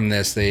 but not from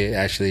this. They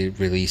actually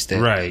released it.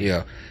 Right.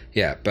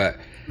 Yeah, but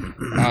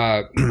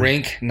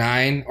rank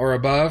 9 or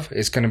above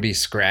is going to be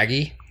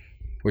Scraggy,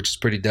 which is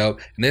pretty dope.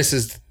 And this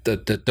is the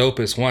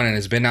dopest one, and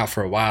it's been out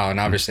for a while. And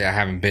obviously, I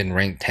haven't been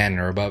ranked 10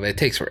 or above. It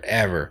takes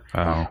forever.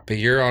 Oh. But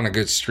you're on a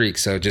good streak,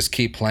 so just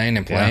keep playing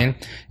and playing.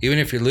 Yeah. Even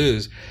if you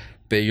lose,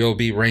 but you'll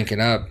be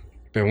ranking up.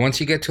 But once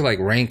you get to like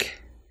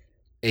rank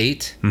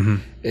 8,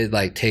 it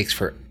like takes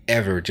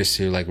forever just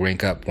to like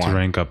rank up one. To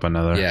rank up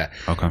another. Yeah.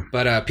 Okay.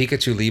 But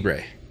Pikachu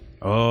Libre.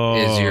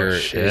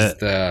 Is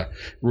the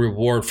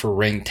reward for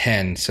rank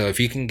 10. So if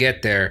you can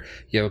get there,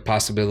 you have a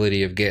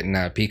possibility of getting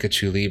a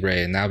Pikachu Libre,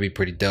 and that would be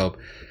pretty dope.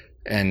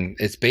 And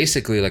it's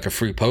basically like a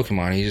free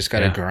Pokemon. You just got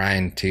to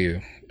grind to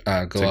go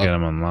up. To get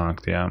them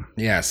unlocked, yeah.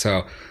 Yeah,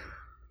 so...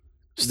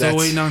 Still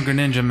waiting on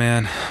Greninja,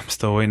 man. I'm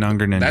still waiting on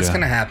Greninja. That's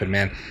going to happen,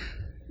 man.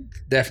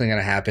 Definitely going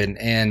to happen.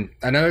 And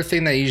another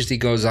thing that usually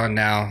goes on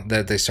now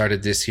that they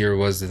started this year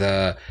was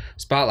the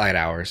Spotlight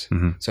Hours.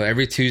 So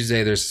every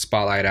Tuesday there's a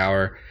Spotlight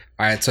Hour.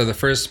 All right, so the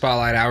first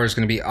Spotlight Hour is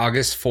going to be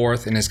August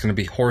 4th, and it's going to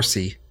be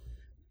Horsey.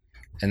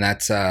 And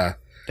that's...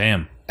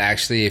 Damn.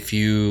 Actually, if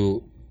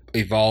you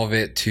evolve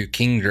it to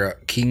Kingdra,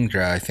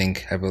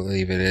 I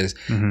believe it is,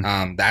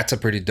 that's a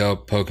pretty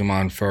dope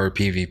Pokemon for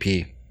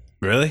PvP.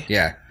 Really?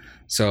 Yeah.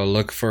 So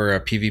look for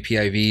PvP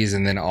IVs,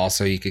 and then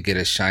also you could get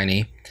a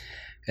shiny.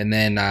 And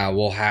then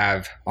we'll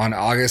have on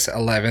August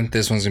 11th,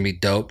 this one's going to be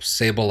dope,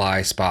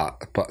 Sableye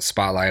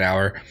Spotlight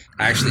Hour.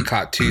 I actually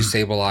caught 2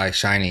 Sableye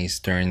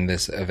shinies during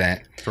this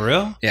event. For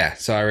real? Yeah,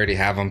 so I already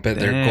have them, but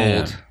they're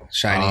gold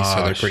shinies,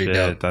 so they're pretty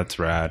dope. That's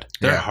rad.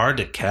 They're hard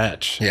to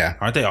catch. Yeah.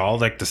 Aren't they all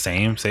like the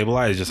same?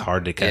 Sableye is just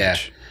hard to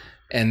catch.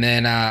 Yeah. And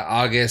then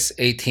August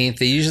 18th,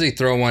 they usually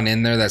throw one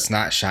in there that's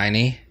not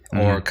shiny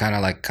or kind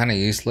of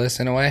useless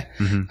in a way.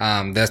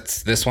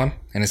 That's this one,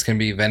 and it's going to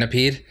be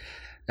Venipede.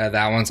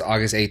 That one's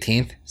August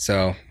 18th,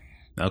 so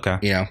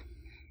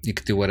you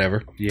could do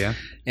whatever. Yeah.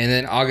 And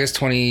then August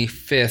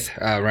 25th,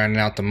 rounding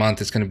out the month,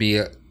 it's going to be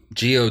a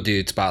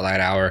Geodude Spotlight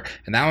Hour,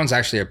 and that one's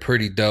actually a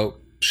pretty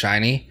dope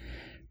shiny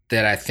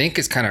that I think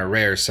is kind of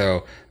rare,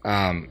 so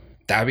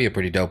that'd be a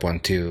pretty dope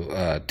one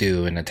to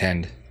do and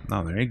attend.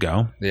 Oh, there you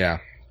go. Yeah.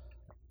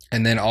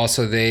 And then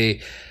also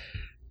they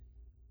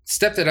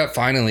stepped it up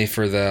finally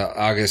for the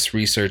August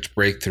research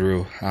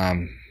breakthrough.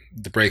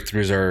 The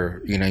breakthroughs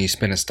are, you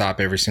spin a stop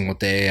every single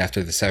day.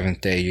 After the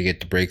 7th day, you get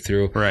the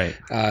breakthrough. Right.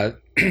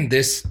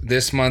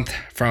 This month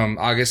from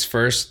August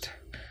 1st,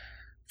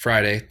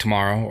 Friday,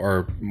 tomorrow,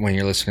 or when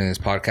you're listening to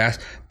this podcast,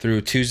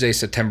 through Tuesday,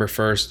 September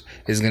 1st,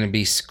 is going to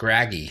be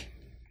Scraggy.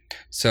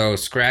 So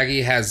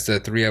Scraggy has the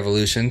 3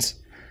 evolutions.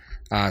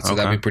 So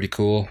that'd be pretty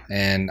cool.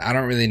 And I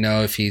don't really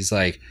know if he's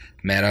like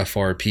meta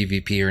for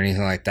PvP or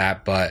anything like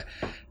that, but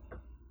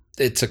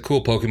it's a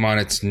cool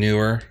Pokemon. It's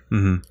newer,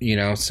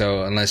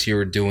 so unless you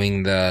were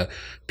doing the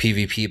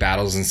PvP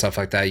battles and stuff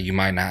like that, you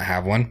might not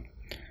have one.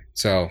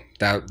 So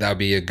that would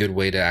be a good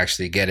way to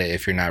actually get it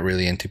if you're not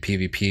really into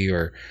PvP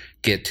or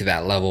get to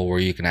that level where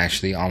you can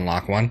actually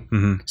unlock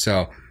one.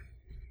 So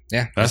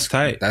yeah, that's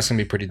tight. That's gonna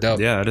be pretty dope.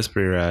 Yeah, that is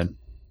pretty rad.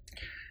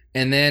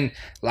 And then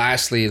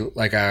lastly,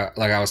 like I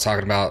was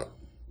talking about,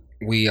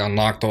 we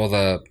unlocked all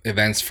the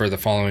events for the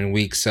following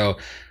week. So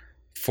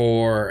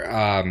for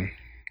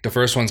the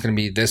first one's going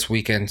to be this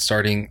weekend,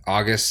 starting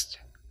August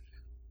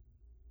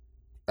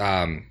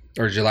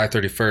or July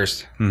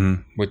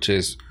 31st, which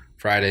is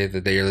Friday, the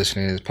day you're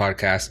listening to this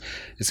podcast.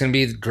 It's going to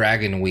be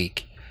Dragon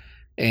Week.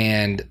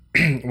 And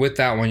with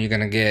that one, you're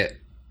going to get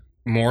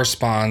more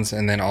spawns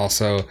and then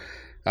also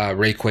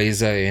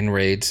Rayquaza in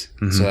raids.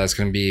 So that's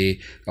going to be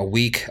a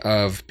week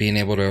of being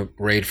able to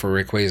raid for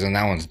Rayquaza, and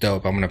that one's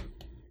dope. I'm going to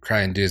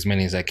try and do as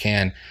many as I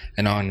can,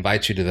 and I'll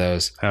invite you to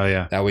those. Hell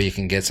yeah. That way you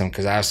can get some,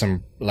 because I have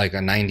some like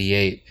a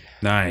 98.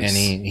 Nice.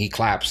 And he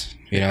claps,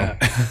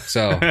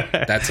 so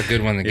that's a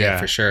good one to get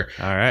for sure.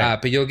 All right.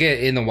 But you'll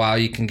get in the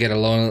wild, you can get a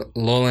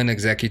Alolan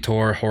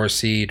Executor,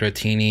 Horsey,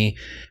 Dratini,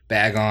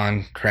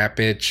 Bagon,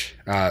 Trapinch,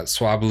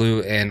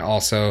 Swablu, and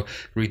also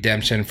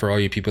Redemption for all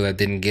you people that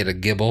didn't get a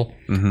Gibble,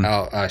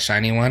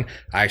 shiny one.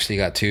 I actually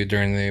got 2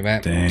 during the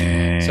event.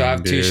 Dang, so I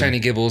have 2 shiny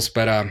Gibbles,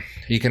 but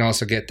you can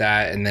also get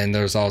that. And then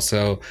there's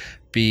also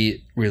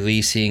be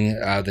releasing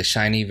the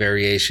shiny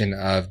variation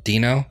of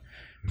Dino,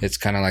 It's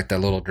kind of like that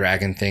little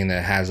dragon thing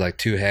that has like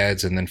 2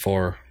 heads and then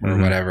 4 or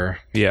whatever.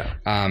 Yeah.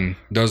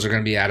 Those are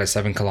going to be out of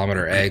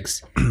 7-kilometer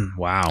eggs.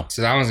 Wow.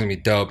 So that one's going to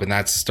be dope. And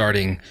that's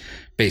starting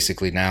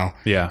basically now.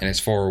 Yeah. And it's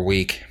for a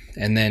week.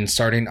 And then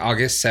starting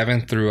August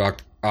 7th through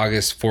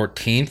August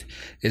 14th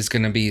is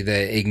going to be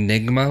the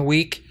Enigma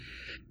week.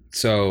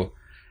 So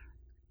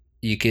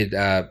you could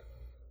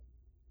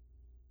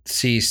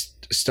see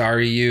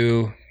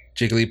Staryu,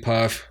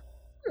 Jigglypuff,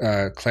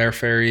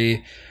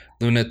 Clefairy,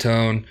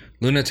 Lunatone.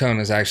 Lunatone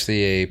is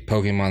actually a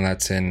Pokemon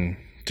that's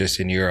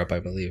in Europe, I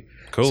believe.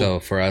 Cool. So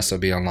for us,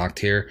 it'll be unlocked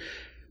here.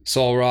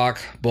 Solrock,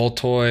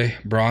 Boltoy,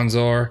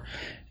 Bronzor,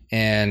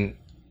 and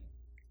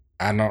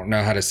I don't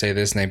know how to say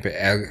this name, but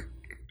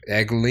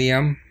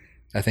Eglium.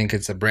 I think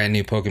it's a brand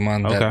new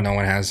Pokemon that no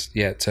one has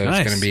yet. So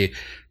it's going to be,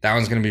 that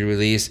one's going to be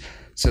released.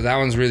 So that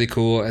one's really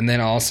cool. And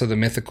then also the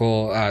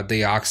mythical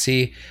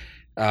Deoxys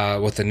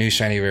with the new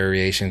shiny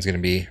variation is going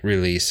to be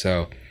released.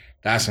 So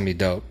that's going to be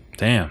dope.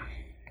 Damn.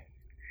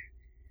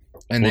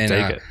 And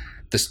then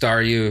the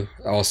Staryu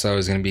also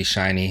is going to be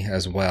shiny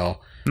as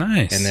well.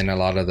 Nice. And then a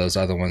lot of those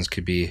other ones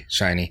could be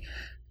shiny.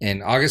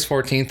 And August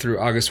 14th through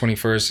August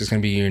 21st is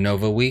going to be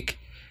Unova week.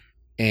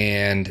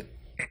 And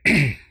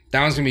that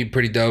one's going to be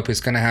pretty dope.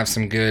 It's going to have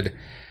some good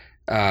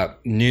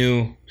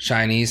new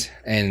shinies.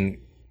 And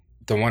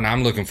the one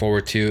I'm looking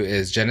forward to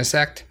is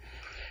Genesect.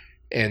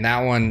 And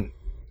that one,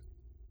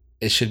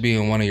 it should be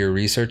in one of your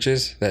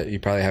researches that you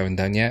probably haven't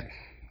done yet.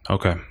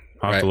 Okay.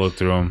 I'll have to look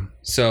through them.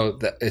 So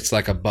it's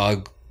like a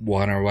bug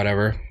one or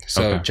whatever.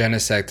 So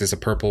Genesect is a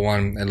purple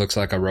one. It looks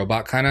like a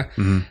robot kind of.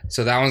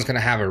 So that one's going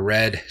to have a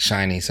red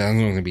shiny. So that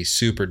one's going to be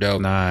super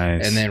dope.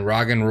 Nice. And then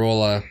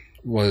Roggenrola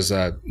was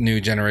a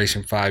new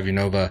Generation 5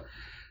 Unova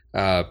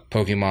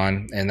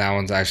Pokemon. And that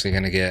one's actually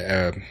going to get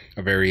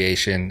a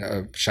variation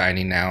of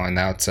shiny now. And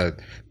now it's a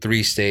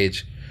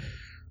 3-stage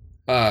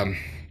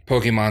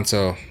Pokemon.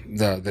 So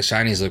the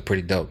shinies look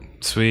pretty dope.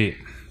 Sweet.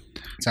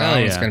 So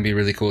it's going to be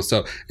really cool.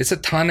 So it's a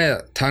ton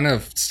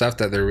of stuff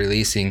that they're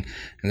releasing,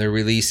 and they're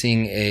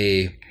releasing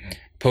a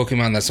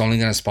Pokemon that's only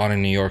going to spawn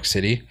in New York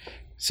City.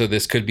 So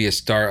this could be a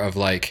start of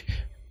like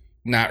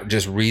not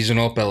just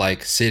regional, but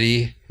like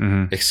city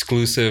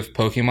exclusive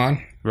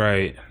Pokemon.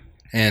 Right.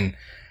 And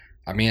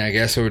I mean, I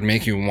guess it would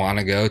make you want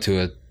to go to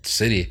a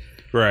city.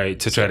 Right.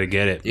 To try to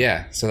get it.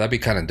 Yeah. So that'd be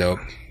kind of dope.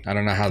 I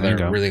don't know how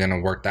they're really going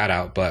to work that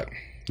out, but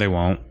they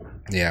won't.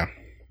 Yeah.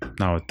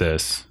 Not with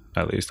this,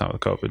 at least not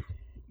with COVID.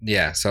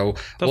 Yeah, so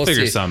they'll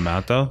figure something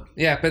out though.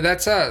 Yeah, but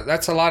that's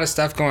a lot of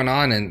stuff going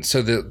on, and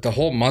so the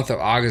whole month of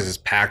August is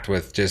packed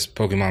with just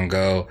Pokemon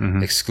Go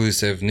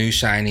exclusive, new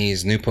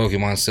shinies, new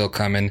Pokemon still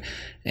coming,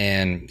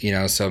 and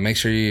so make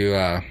sure you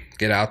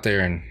get out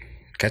there and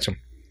catch them.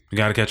 You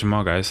got to catch them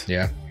all, guys.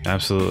 Yeah,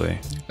 absolutely.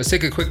 Let's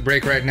take a quick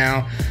break right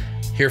now.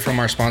 Hear from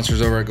our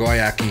sponsors over at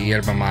Guayaki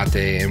Yerba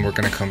Mate, and we're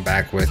gonna come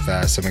back with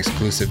some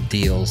exclusive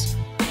deals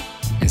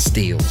and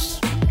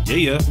steals.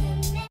 Yeah.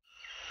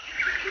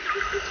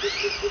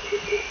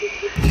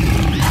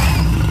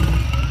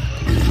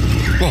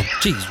 Whoa,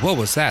 geez, what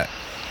was that?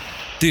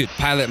 Dude,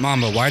 Pilot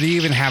Mamba, why do you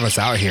even have us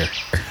out here?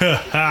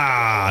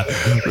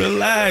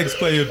 Relax,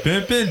 player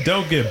pimpin'.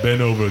 Don't get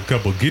bent over a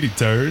couple giddy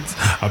turds.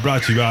 I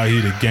brought you out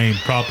here to gain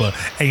proper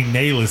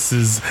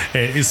analysis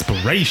and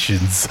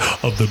inspirations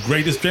of the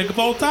greatest drink of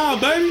all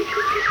time, baby.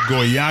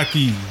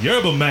 Guayaki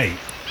Yerba Mate.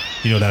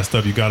 You know that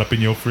stuff you got up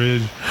in your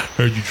fridge?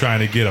 Heard you trying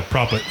to get a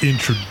proper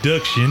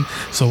introduction,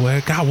 so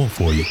I got one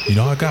for you.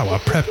 I got one. I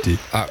prepped it.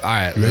 All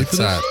right, let's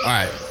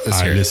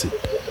hear it. Listen.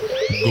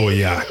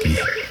 Guayaki,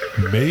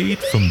 made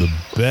from the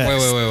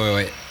best.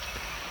 Wait.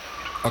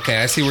 Okay,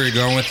 I see where you're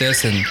going with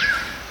this, and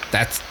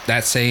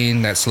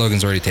that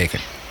slogan's already taken.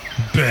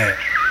 Bet.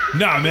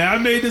 Nah, man, I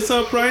made this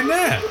up right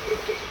now.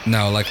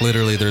 No, like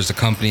literally, there's a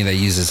company that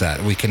uses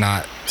that. We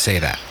cannot say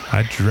that.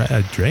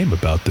 I dream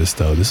about this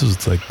though. This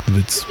is like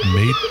it's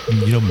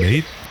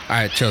made. All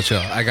right, chill.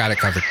 I got it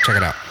covered. Check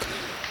it out.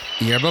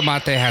 Yerba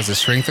Mate has the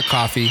strength of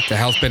coffee, the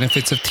health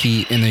benefits of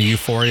tea, and the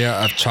euphoria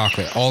of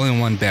chocolate, all in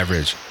one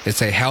beverage.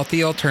 It's a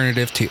healthy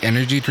alternative to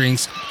energy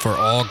drinks for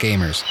all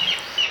gamers.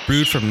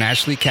 Brewed from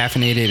naturally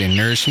caffeinated and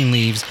nourishing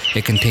leaves,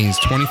 it contains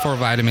 24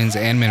 vitamins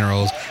and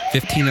minerals,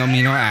 15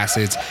 amino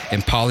acids,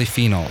 and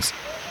polyphenols.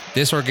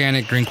 This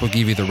organic drink will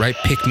give you the right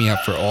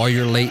pick-me-up for all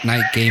your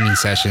late-night gaming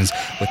sessions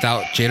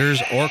without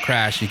jitters or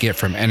crash you get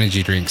from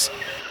energy drinks.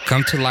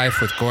 Come to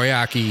life with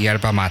Guayaki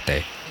Yerba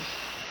Mate.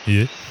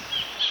 Yeah.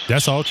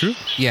 That's all true?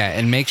 Yeah,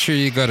 and make sure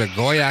you go to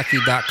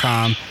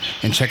goyaki.com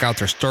and check out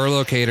their store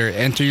locator,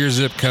 enter your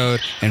zip code,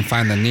 and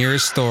find the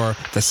nearest store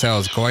that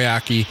sells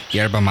Guayaki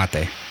Yerba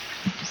Mate.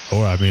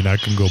 Or, I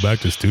can go back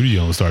to the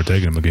studio and start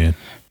taking them again.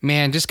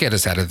 Man, just get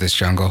us out of this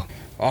jungle.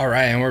 All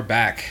right, and we're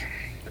back.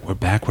 We're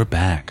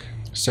back.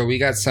 So we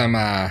got some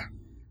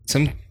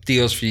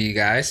deals for you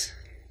guys.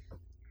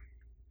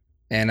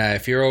 And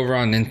if you're over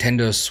on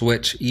Nintendo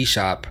Switch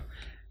eShop,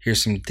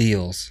 here's some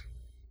deals.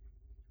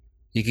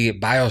 You can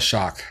get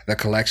BioShock, the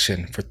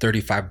collection, for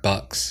 $35.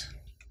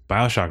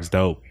 BioShock's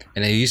dope.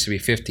 And it used to be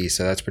 $50,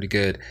 so that's pretty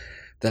good.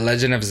 The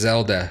Legend of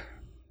Zelda,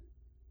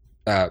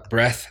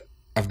 Breath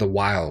of the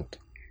Wild,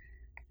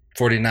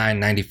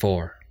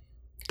 $49.94.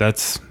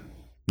 That's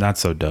not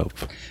so dope.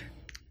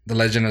 The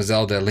Legend of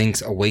Zelda: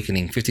 Link's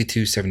Awakening,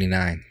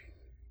 $52.79.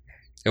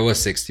 It was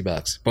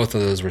 $60. Both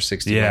of those were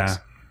 $60. Yeah.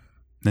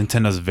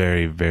 Nintendo's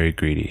very, very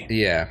greedy.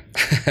 Yeah.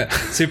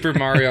 Super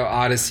Mario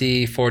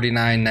Odyssey,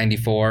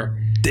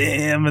 $49.94.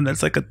 Damn, and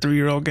that's like a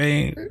 3-year-old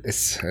game. It's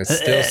still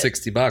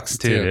 $60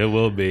 too. Dude, it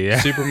will be. Yeah.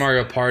 Super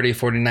Mario Party,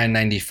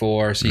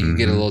 $49.94. So you can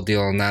get a little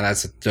deal on that.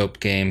 That's a dope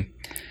game.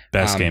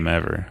 Best game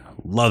ever.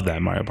 Love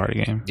that Mario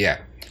Party game. Yeah.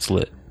 It's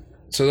lit.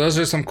 So those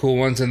are some cool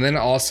ones. And then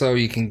also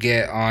you can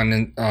get on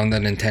the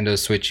Nintendo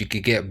Switch, you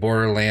could get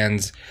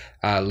Borderlands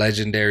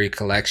Legendary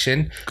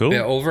Collection. Cool.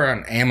 But over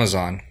on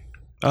Amazon.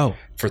 Oh.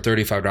 For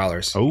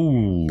 $35.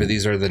 Oh. But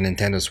these are the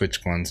Nintendo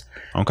Switch ones.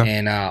 Okay.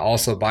 And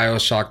also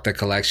BioShock the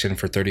Collection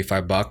for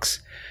 $35.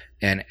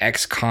 And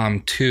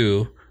XCOM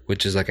 2,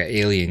 which is like an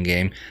alien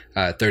game,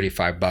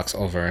 $35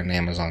 over on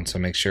Amazon. So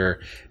make sure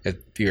if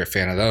you're a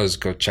fan of those,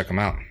 go check them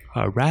out.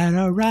 All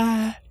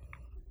right.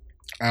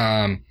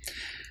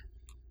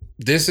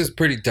 This is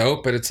pretty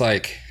dope, but it's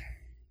like,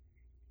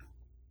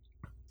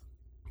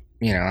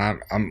 you know,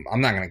 I'm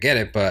not gonna get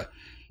it, but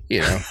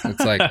you know,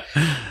 it's like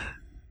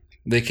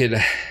they could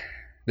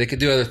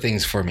do other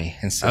things for me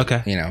instead.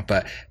 Okay, you know,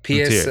 but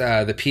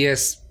the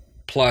PS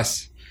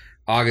Plus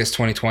August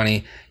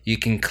 2020, you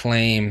can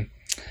claim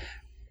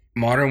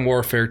Modern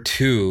Warfare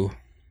 2,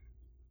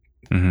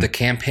 the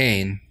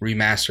campaign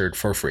remastered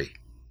for free.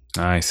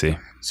 I see.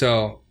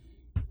 So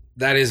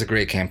that is a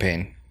great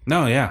campaign.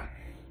 No, yeah.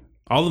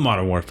 All the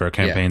Modern Warfare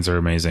campaigns are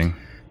amazing.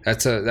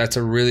 That's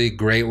a really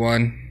great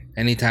one.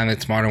 Anytime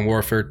it's Modern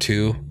Warfare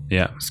 2,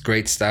 it's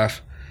great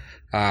stuff.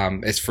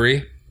 It's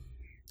free,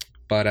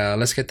 but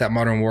let's get that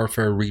Modern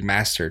Warfare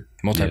remastered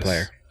multiplayer.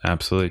 Yes,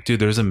 absolutely,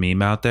 dude. There's a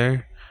meme out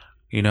there.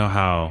 You know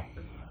how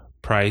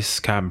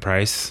Captain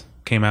Price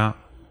came out?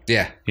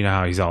 Yeah. You know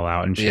how he's all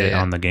out and shit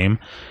on the game.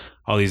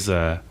 All these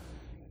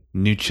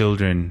new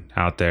children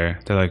out there,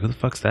 they're like, who the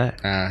fuck's that?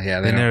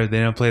 They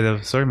don't play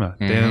the story mode.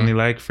 They only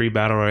like free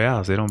battle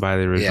royales. They don't buy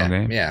the original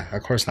game. Yeah,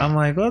 of course not. I'm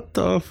like, what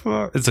the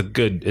fuck? It's a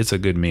good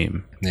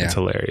meme. Yeah. It's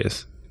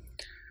hilarious.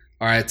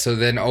 All right, so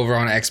then over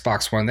on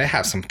Xbox One, they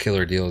have some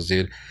killer deals,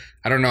 dude.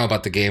 I don't know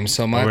about the game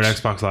so much. Over at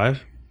Xbox Live?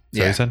 Is that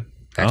what you said?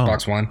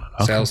 Xbox One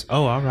sales.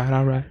 Oh, all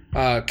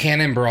right.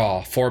 Cannon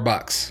Brawl,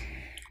 $4.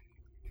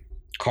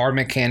 Car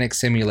Mechanic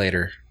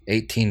Simulator,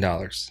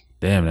 $18.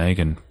 Damn, now you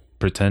can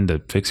pretend to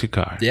fix your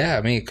car. Yeah,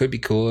 I mean, it could be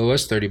cool. It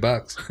was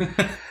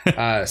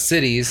 $30.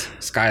 Cities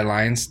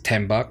Skylines,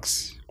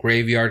 $10.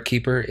 Graveyard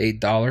Keeper,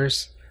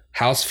 $8.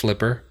 House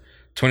Flipper,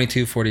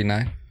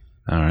 $22.49.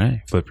 All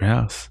right, flip your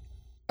house.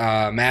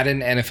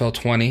 Madden NFL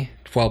 20,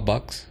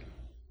 $12.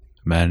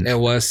 Madden. It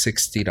was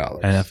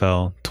 $60.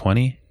 NFL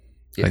 20,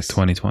 yes. Like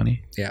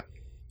 2020. Yeah,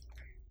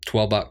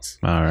 $12.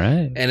 All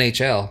right.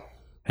 NHL,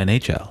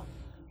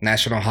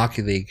 National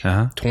Hockey League,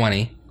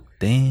 20.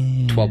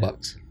 Damn. $12.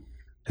 Is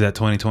that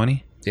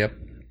 2020? Yep.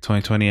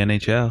 2020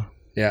 NHL.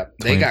 Yeah,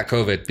 they got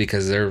COVID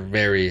because they're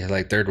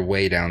they're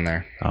way down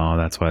there. Oh,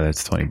 that's why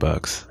that's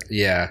 $20.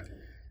 Yeah.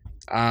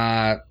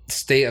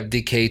 State of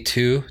Decay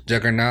 2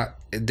 Juggernaut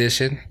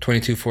Edition,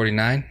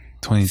 $22.49.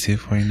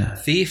 $22.49.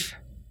 Thief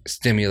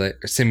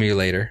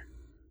Simulator.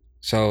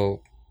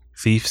 So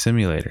Thief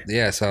Simulator.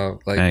 Yeah, so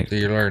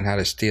you learn how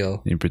to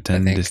steal. You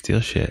pretend to steal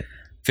shit.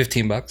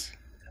 $15.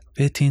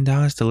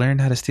 $15 to learn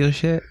how to steal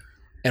shit.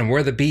 And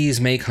Where the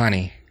Bees Make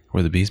Honey.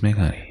 Where the bees make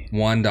honey.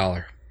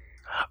 $1.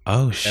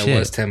 Oh shit! It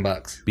was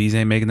 $10. Bees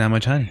ain't making that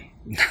much honey.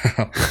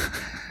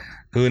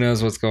 Who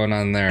knows what's going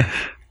on there?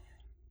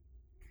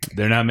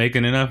 They're not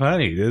making enough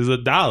honey. This is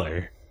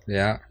 $1.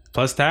 Yeah.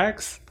 Plus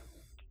tax,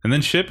 and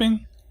then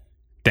shipping.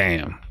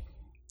 Damn,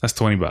 that's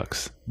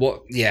 $20.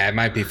 Well, yeah, it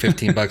might be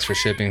 $15 for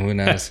shipping. Who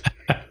knows?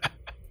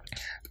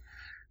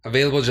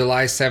 Available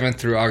July 7th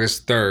through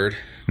August 3rd,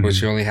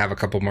 which you only have a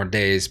couple more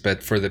days.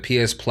 But for the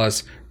PS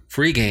Plus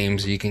free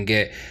games, you can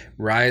get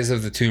Rise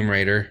of the Tomb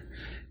Raider,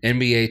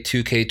 NBA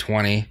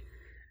 2K20,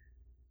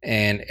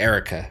 and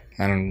Erica.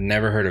 I've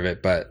never heard of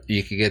it, but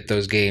you can get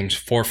those games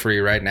for free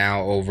right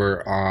now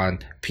over on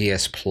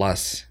PS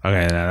Plus.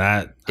 Okay,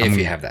 now if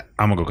you have that,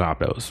 I'm gonna go cop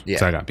those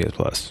because I got PS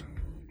Plus.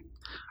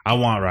 I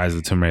want Rise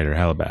of the Tomb Raider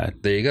hella bad.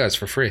 There you go. It's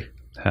for free.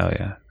 Hell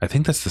yeah. I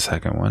think that's the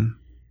second one.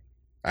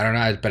 I don't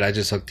know, but I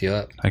just hooked you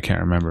up. I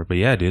can't remember, but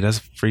yeah, dude, that's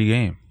a free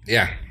game.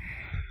 Yeah.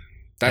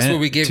 That's what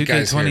we give 2K20,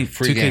 guys here,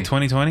 free 2K game.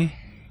 2020?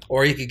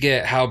 Or you could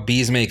get How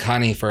Bees Make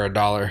Honey for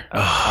 $1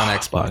 on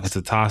Xbox. Fuck, it's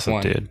a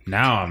toss-up, dude.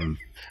 Now I'm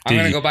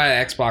going to go buy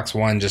an Xbox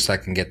One just so I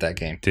can get that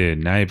game. Dude,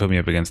 now you put me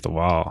up against the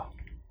wall.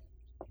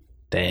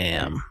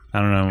 Damn.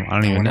 I don't know.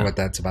 I don't even know what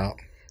that's about.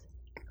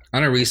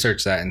 I'm going to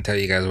research that and tell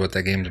you guys what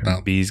that game's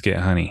about. Bees get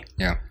honey.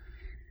 Yeah.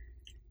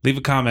 Leave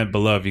a comment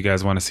below if you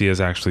guys want to see us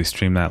actually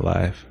stream that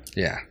live.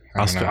 Yeah.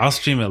 I'll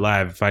stream it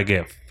live if I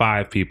get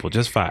 5 people.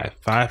 Just 5.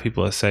 5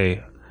 people that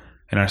say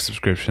in our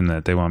subscription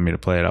that they want me to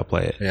play it, I'll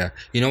play it. Yeah.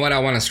 You know what I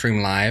want to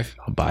stream live?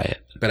 I'll buy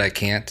it. But I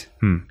can't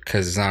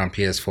because it's not on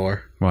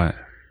PS4. What?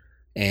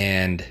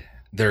 And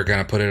they're going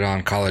to put it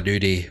on Call of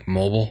Duty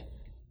mobile.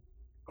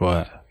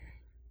 What?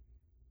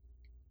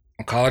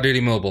 Call of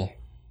Duty Mobile,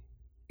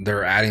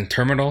 they're adding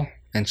terminal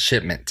and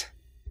shipment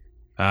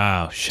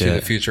Oh to shit!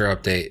 the future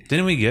update.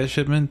 Didn't we get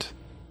shipment?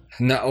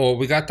 No, well,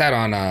 we got that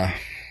on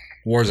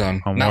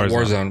Warzone. On Not Warzone.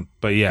 Warzone,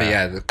 But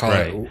yeah, the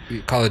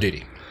right. Call of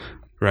Duty.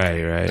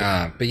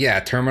 Right. But yeah,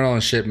 terminal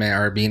and shipment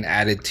are being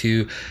added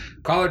to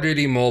Call of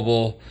Duty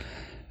Mobile.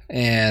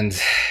 And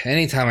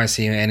anytime I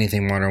see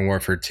anything Modern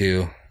Warfare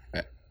 2,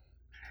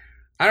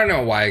 I don't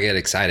know why I get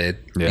excited.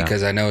 Yeah.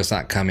 Because I know it's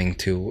not coming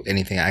to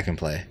anything I can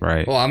play.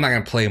 Right. Well, I'm not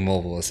going to play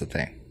mobile, is the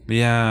thing.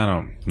 Yeah, I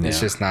don't. Yeah. It's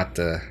just not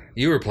the...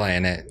 You were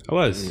playing it. I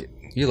was.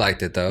 You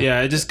liked it, though.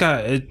 Yeah, it just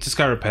got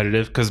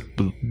repetitive because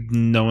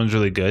no one's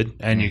really good,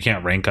 and you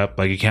can't rank up.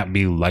 Like, you can't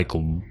be like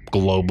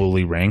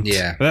globally ranked.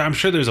 Yeah. I'm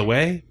sure there's a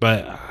way,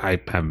 but I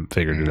haven't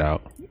figured it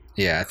out.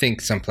 Yeah, I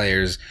think some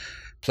players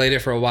played it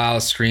for a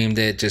while, streamed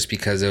it just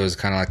because it was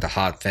kind of like the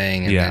hot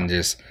thing, and then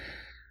just,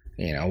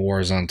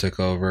 Warzone took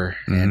over,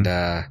 and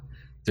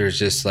there's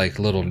just like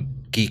little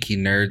geeky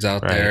nerds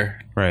out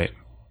there, right,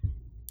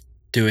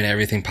 doing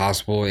everything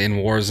possible in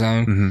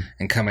Warzone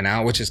and coming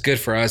out, which is good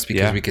for us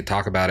because we could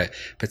talk about it.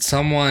 But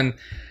someone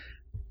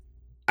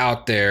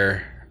out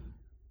there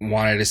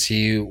wanted to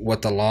see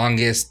what the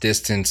longest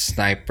distance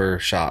sniper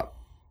shot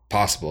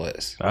possible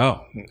is.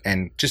 Oh,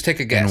 and just take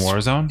a guess. In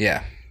Warzone?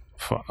 Yeah.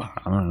 I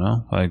don't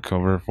know, like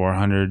over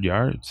 400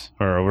 yards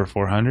or over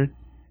 400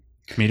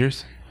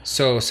 meters.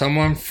 So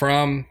someone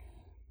from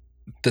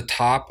the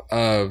top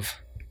of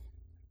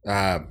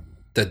the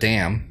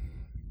dam,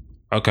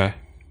 okay,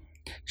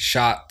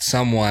 shot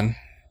someone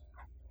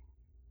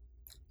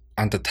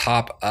on the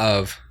top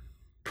of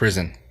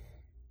prison.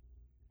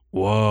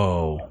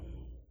 Whoa.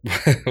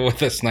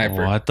 With a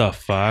sniper. What the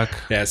fuck?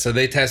 Yeah, so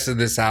they tested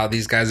this out.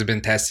 These guys have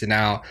been testing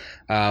out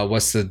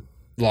what's the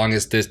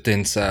longest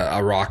distance a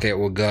rocket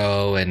will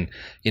go, and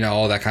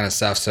all that kind of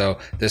stuff. So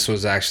this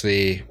was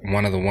actually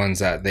one of the ones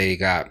that they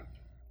got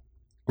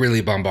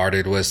really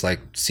bombarded, was like,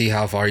 see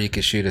how far you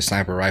can shoot a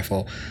sniper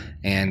rifle,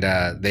 and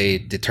they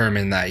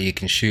determined that you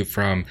can shoot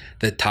from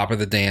the top of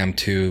the dam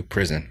to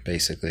prison,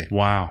 basically.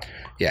 Wow.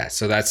 Yeah,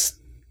 so that's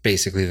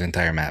basically the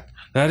entire map.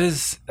 That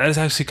is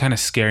actually kind of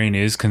scary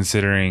news,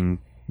 considering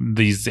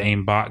these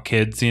aimbot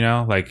kids,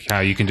 like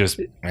how you can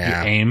just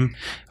aim.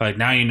 Like,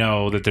 now you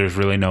know that there's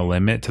really no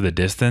limit to the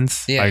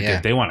distance. Yeah, like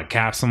if they want to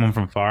cap someone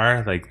from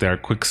far, like their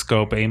quick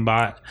scope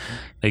aimbot,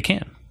 they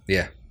can.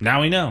 Yeah. Now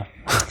we know.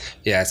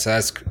 Yeah, so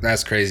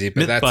that's crazy.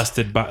 But Myth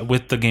busted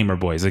with the Gamer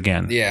Boys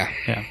again. Yeah.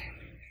 Yeah.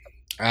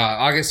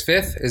 August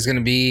 5th is going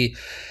to be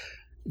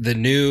the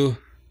new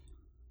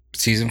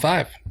Season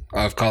 5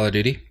 of Call of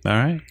Duty. All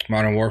right.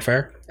 Modern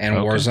Warfare and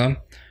Warzone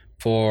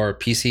for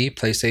PC,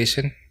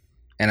 PlayStation,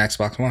 and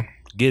Xbox One.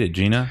 Get it,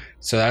 Gina.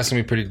 So that's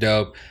going to be pretty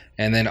dope.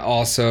 And then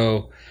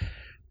also,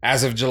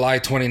 as of July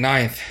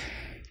 29th,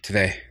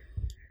 today,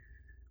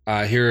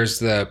 here's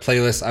the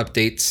playlist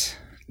updates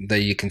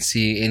that you can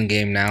see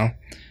in-game now.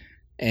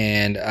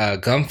 And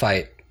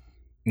Gunfight,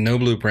 no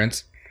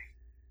blueprints.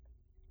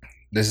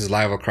 This is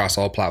live across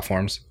all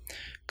platforms.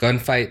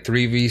 Gunfight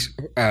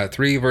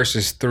 3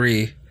 versus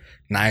 3,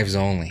 knives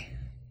only.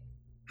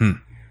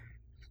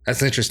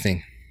 That's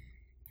interesting.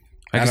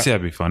 I can see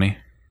that'd be funny.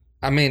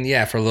 I mean,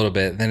 yeah, for a little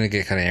bit. Then it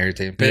get kind of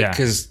irritating. But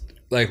because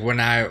like when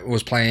I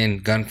was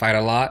playing Gunfight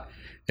a lot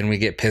and we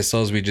get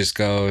pistols, we just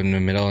go in the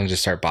middle and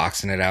just start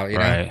boxing it out, you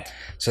know?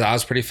 So that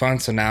was pretty fun.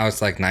 So now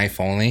it's like knife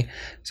only.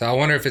 So I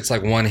wonder if it's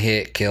like one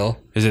hit kill.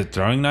 Is it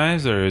throwing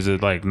knives, or is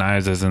it like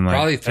knives as in like...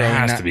 Probably throwing. It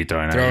has to be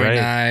throwing knives, right?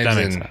 Knives, that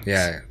makes and sense.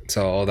 yeah,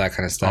 so all that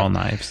kind of stuff. All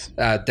knives.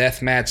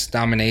 Deathmatch,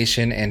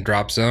 domination, and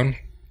drop zone.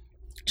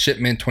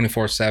 Shipment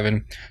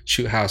 24/7.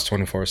 Shoot house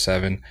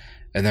 24/7.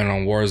 And then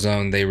on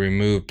Warzone, they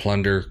removed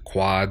plunder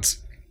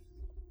quads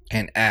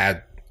and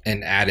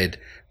added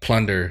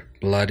plunder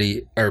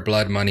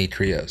blood money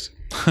trios.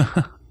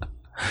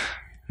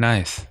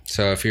 Nice.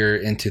 So if you're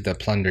into the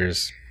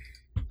plunders,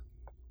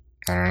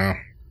 I don't know.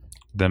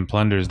 Them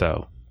plunders,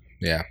 though.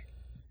 Yeah.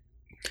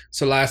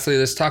 So lastly,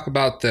 let's talk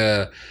about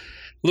the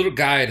little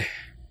guide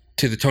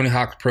to the Tony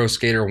Hawk Pro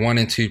Skater 1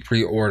 and 2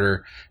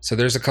 pre-order. So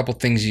there's a couple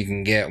things you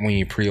can get when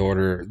you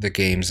pre-order the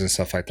games and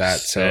stuff like that.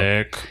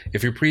 Sick. So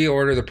if you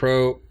pre-order the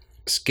Pro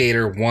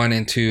Skater 1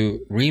 and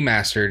 2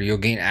 remastered, you'll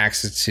gain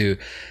access to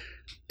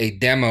a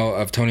demo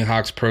of Tony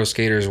Hawk's Pro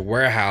Skater's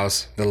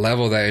Warehouse, the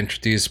level that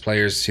introduced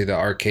players to the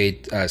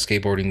arcade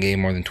skateboarding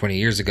game more than 20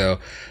 years ago.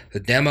 The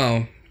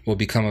demo will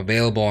become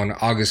available on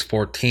August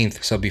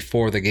 14th, so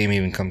before the game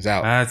even comes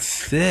out. That's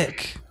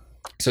sick.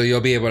 So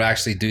you'll be able to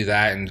actually do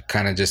that and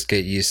kind of just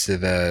get used to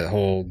the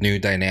whole new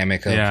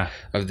dynamic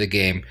of the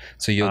game.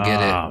 So you'll get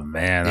it. Oh,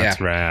 man,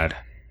 that's rad.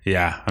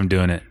 Yeah, I'm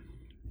doing it.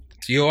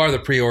 You are the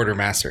pre-order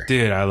master.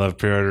 Dude, I love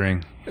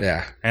pre-ordering.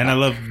 Yeah. And I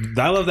love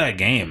that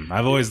game.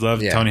 I've always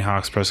loved Tony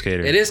Hawk's Pro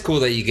Skater. It is cool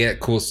that you get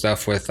cool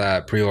stuff with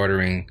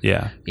pre-ordering.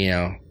 Yeah.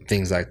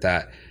 Things like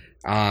that.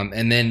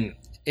 And then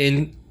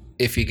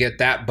if you get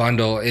that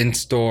bundle in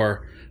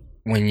store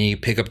when you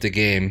pick up the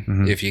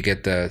game, if you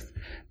get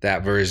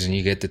that version,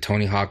 you get the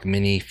Tony Hawk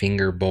mini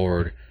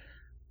fingerboard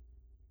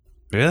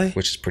Really?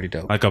 which is pretty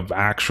dope. Like an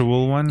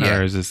actual one? Yeah.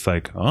 Or is this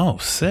like, oh,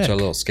 sick. So a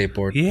little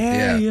skateboard.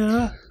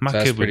 Yeah. My So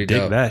that's kid pretty would dig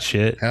dope. that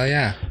shit. Hell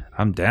yeah.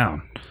 I'm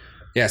down.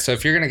 Yeah, so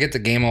if you're going to get the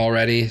game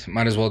already,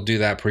 might as well do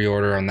that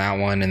pre-order on that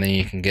one, and then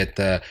you can get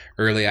the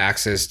early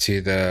access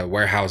to the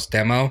warehouse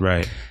demo.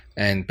 Right.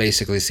 And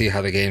basically see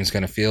how the game's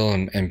going to feel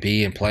and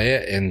be and play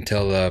it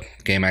until the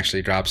game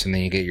actually drops, and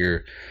then you get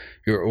your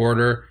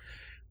order.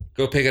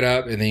 Go pick it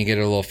up, and then you get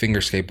a little finger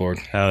skateboard.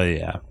 Hell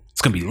yeah.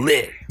 It's going to be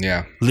lit.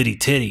 Yeah. Litty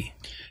titty.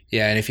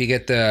 Yeah, and if you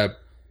get the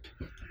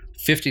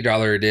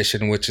 $50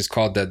 edition, which is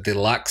called the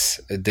Deluxe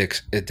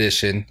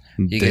Edition,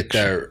 you get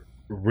the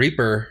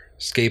Reaper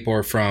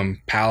skateboard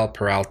from Pal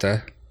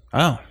Peralta.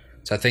 Oh.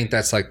 So I think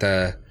that's like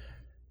the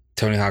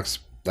Tony Hawk's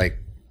like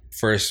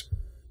first.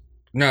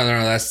 No,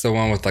 that's the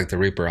one with like the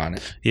Reaper on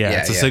it. Yeah,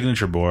 it's a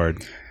signature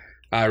board.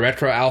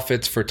 Retro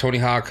outfits for Tony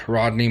Hawk,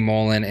 Rodney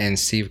Mullen, and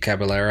Steve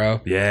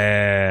Caballero.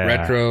 Yeah.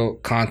 Retro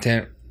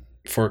content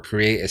for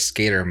create a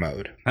skater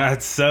mode.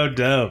 That's so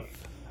dope.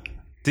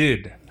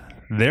 Dude,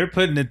 they're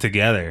putting it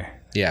together.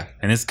 Yeah.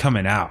 And it's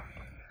coming out.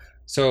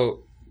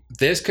 So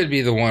this could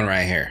be the one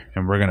right here.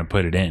 And we're going to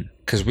put it in.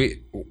 Because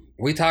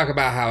we talk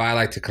about how I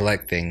like to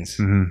collect things.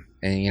 Mm-hmm.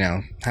 And, you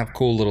know, have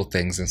cool little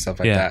things and stuff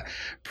like that.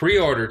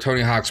 Pre-order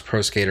Tony Hawk's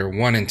Pro Skater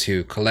 1 and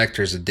 2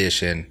 Collector's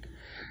Edition.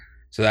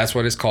 So that's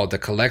what it's called, the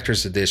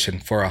Collector's Edition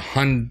for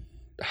hundo.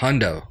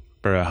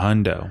 For a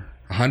hundo.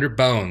 100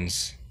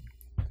 bones.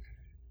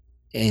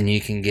 And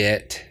you can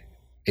get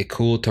a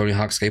cool Tony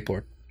Hawk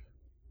skateboard.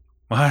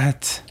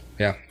 What?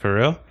 Yeah. For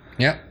real?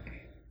 Yep.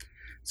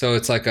 So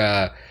it's like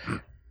a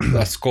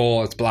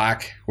skull. It's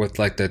black with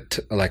like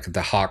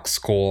the hawk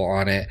skull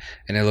on it,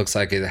 and it looks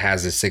like it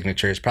has his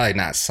signature. It's probably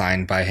not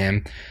signed by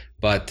him,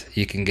 but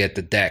you can get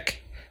the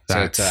deck.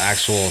 So it's an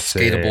actual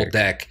skatable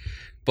deck.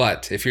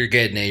 But if you're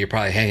getting it, you're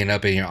probably hanging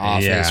up in your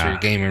office or your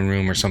gaming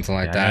room or something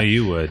like that. Yeah,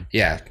 you would.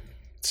 Yeah.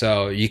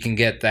 So you can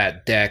get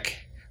that deck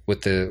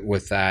with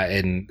that,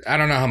 and I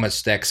don't know how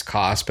much decks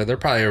cost, but they're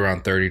probably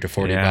around $30 to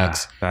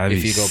 $40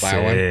 if you go buy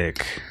one.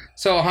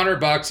 So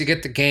 $100, you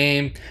get the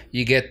game,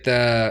 you get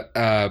the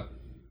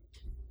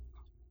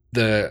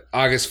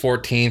August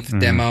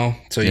 14th demo,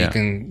 so you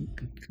can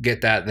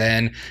get that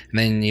then, and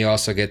then you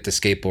also get the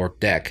skateboard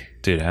deck.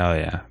 Dude, hell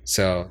yeah.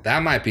 So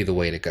that might be the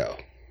way to go.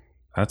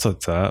 That's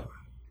what's up.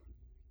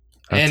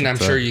 And I'm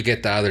sure you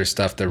get the other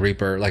stuff, the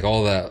Reaper, like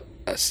all the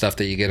stuff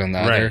that you get on the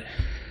other.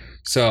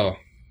 So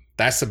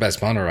that's the best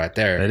bundle right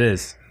there. It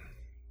is.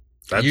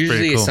 That's usually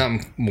pretty cool. It's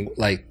something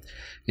like,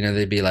 you know,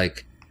 they'd be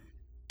like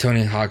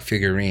Tony Hawk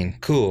figurine,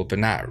 cool, but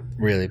not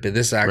really. But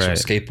this is actual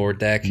skateboard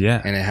deck,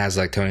 and it has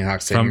like Tony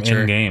Hawk's signature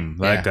from in game.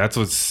 Like that's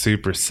what's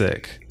super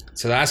sick.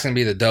 So that's gonna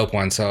be the dope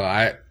one. So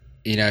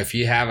if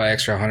you have an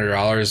extra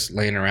 $100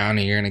 laying around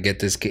and you're gonna get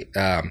this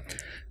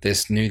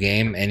this new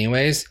game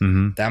anyways,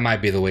 that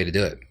might be the way to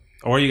do it.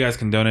 Or you guys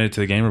can donate it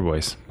to the Gamer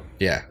Boys.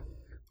 Yeah,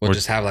 we'll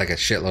just have like a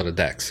shitload of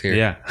decks here.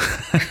 Yeah.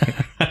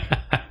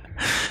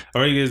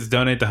 Or you guys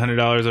donate the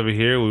 $100 over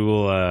here. We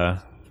will.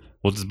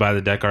 We'll just buy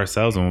the deck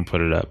ourselves and we'll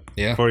put it up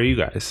for you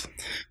guys.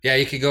 Yeah,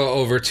 you could go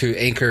over to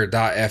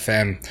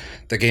anchor.fm,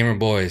 the Gamer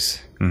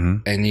Boys,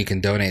 and you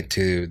can donate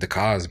to the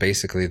cause,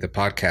 basically, the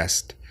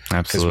podcast.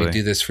 Absolutely. Because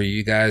we do this for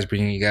you guys,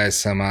 bringing you guys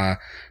some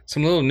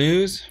little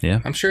news.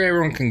 Yeah. I'm sure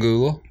everyone can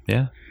Google.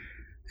 Yeah.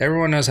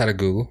 Everyone knows how to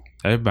Google.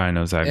 Everybody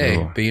knows how to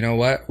Google. But you know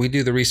what? We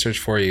do the research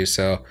for you,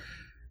 so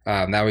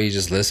that way you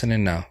just listen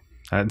and know.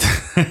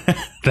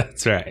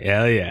 That's right.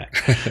 Hell yeah.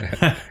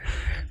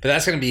 But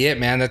that's gonna be it,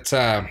 man.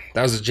 That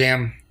was a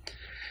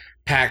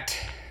jam-packed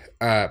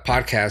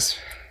podcast.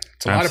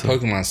 It's a lot of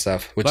Pokemon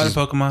stuff, which is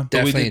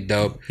definitely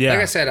dope. Yeah.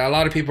 Like I said, a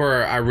lot of people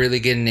are really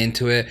getting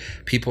into it.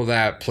 People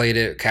that played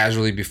it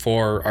casually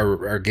before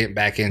are getting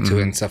back into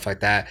it and stuff like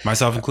that.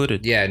 Myself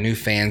included. Yeah, new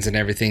fans and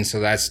everything. So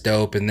that's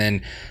dope. And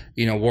then,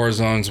 you know,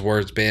 Warzone's where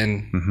it's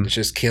been. It's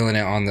just killing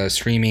it on the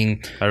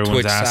streaming. Everyone's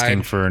Twitch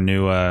asking side. for a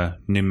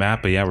new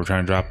map, but yeah, we're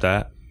trying to drop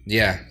that.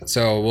 Yeah,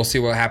 so we'll see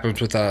what happens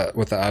with the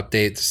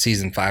update, the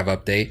season 5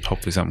 update.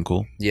 Hopefully something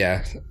cool.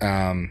 Yeah,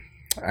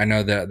 I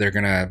know that they're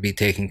gonna be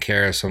taking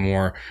care of some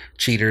more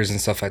cheaters and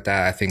stuff like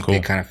that. I think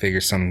they kind of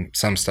figure some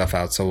stuff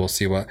out. So we'll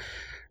see what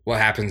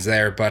happens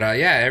there. But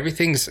yeah,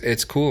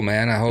 it's cool,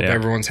 man. I hope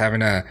everyone's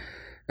having a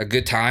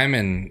good time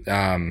and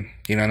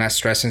you know, not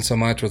stressing so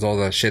much with all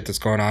the shit that's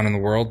going on in the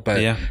world.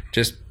 But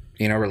just,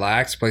 you know,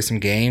 relax, play some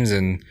games,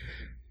 and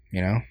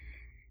you know,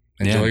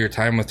 enjoy your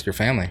time with your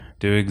family.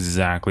 Do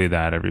exactly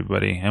that,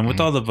 everybody. And with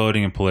all the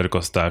voting and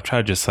political stuff, try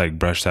to just like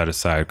brush that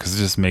aside, because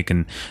it's just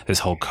making this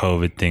whole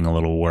COVID thing a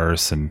little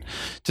worse and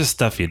just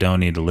stuff you don't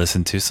need to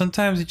listen to.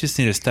 Sometimes you just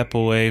need to step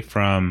away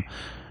from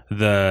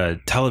the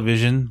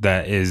television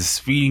that is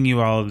feeding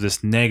you all of this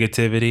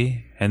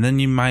negativity, and then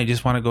you might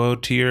just want to go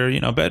to your, you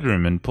know,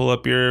 bedroom and pull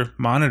up your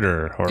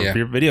monitor or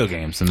your video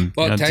games and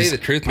tell you the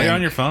truth, play man,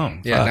 on your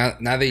phone. Yeah,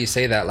 now that you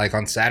say that, like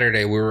on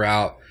Saturday we were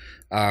out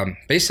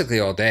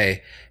basically all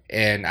day.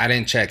 And I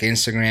didn't check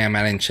Instagram.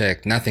 I didn't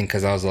check nothing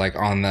because I was like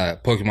on the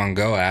Pokemon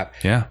Go app.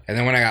 Yeah. And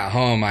then when I got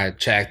home, I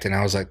checked and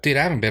I was like, dude,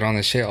 I haven't been on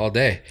this shit all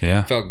day.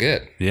 Yeah. Felt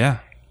good. Yeah.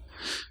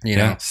 You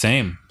know,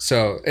 same.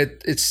 So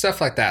it's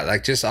stuff like that.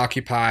 Like, just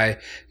occupy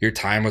your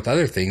time with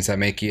other things that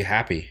make you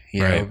happy.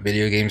 You know,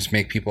 video games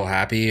make people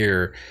happy,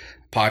 or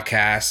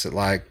podcasts,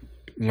 like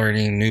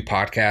learning new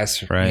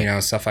podcasts, you know,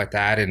 stuff like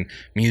that, and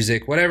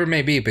music, whatever it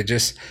may be. But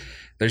just,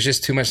 there's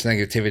just too much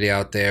negativity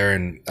out there,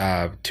 and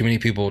too many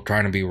people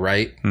trying to be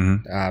right,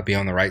 be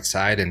on the right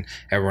side, and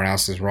everyone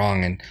else is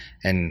wrong.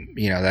 And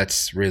you know,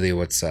 that's really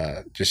what's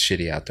just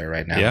shitty out there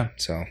right now. Yeah.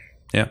 So.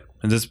 Yeah,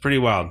 and it's pretty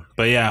wild.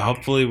 But yeah,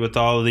 hopefully with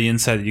all of the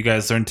insight that you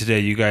guys learned today,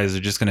 you guys are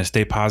just going to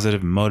stay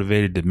positive and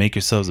motivated to make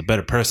yourselves a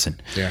better person.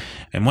 Yeah.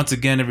 And once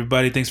again,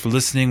 everybody, thanks for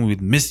listening. We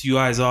missed you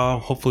guys all.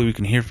 Hopefully we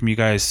can hear from you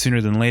guys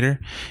sooner than later.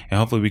 And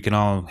hopefully we can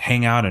all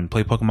hang out and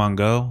play Pokemon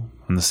Go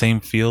on the same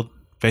field,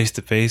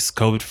 face-to-face,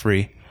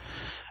 COVID-free.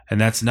 And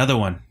that's another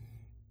one.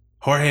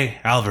 Jorge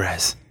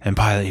Alvarez and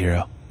Pilot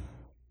Hero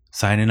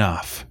signing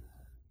off.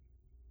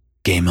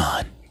 Game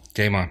on.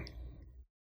 Game on.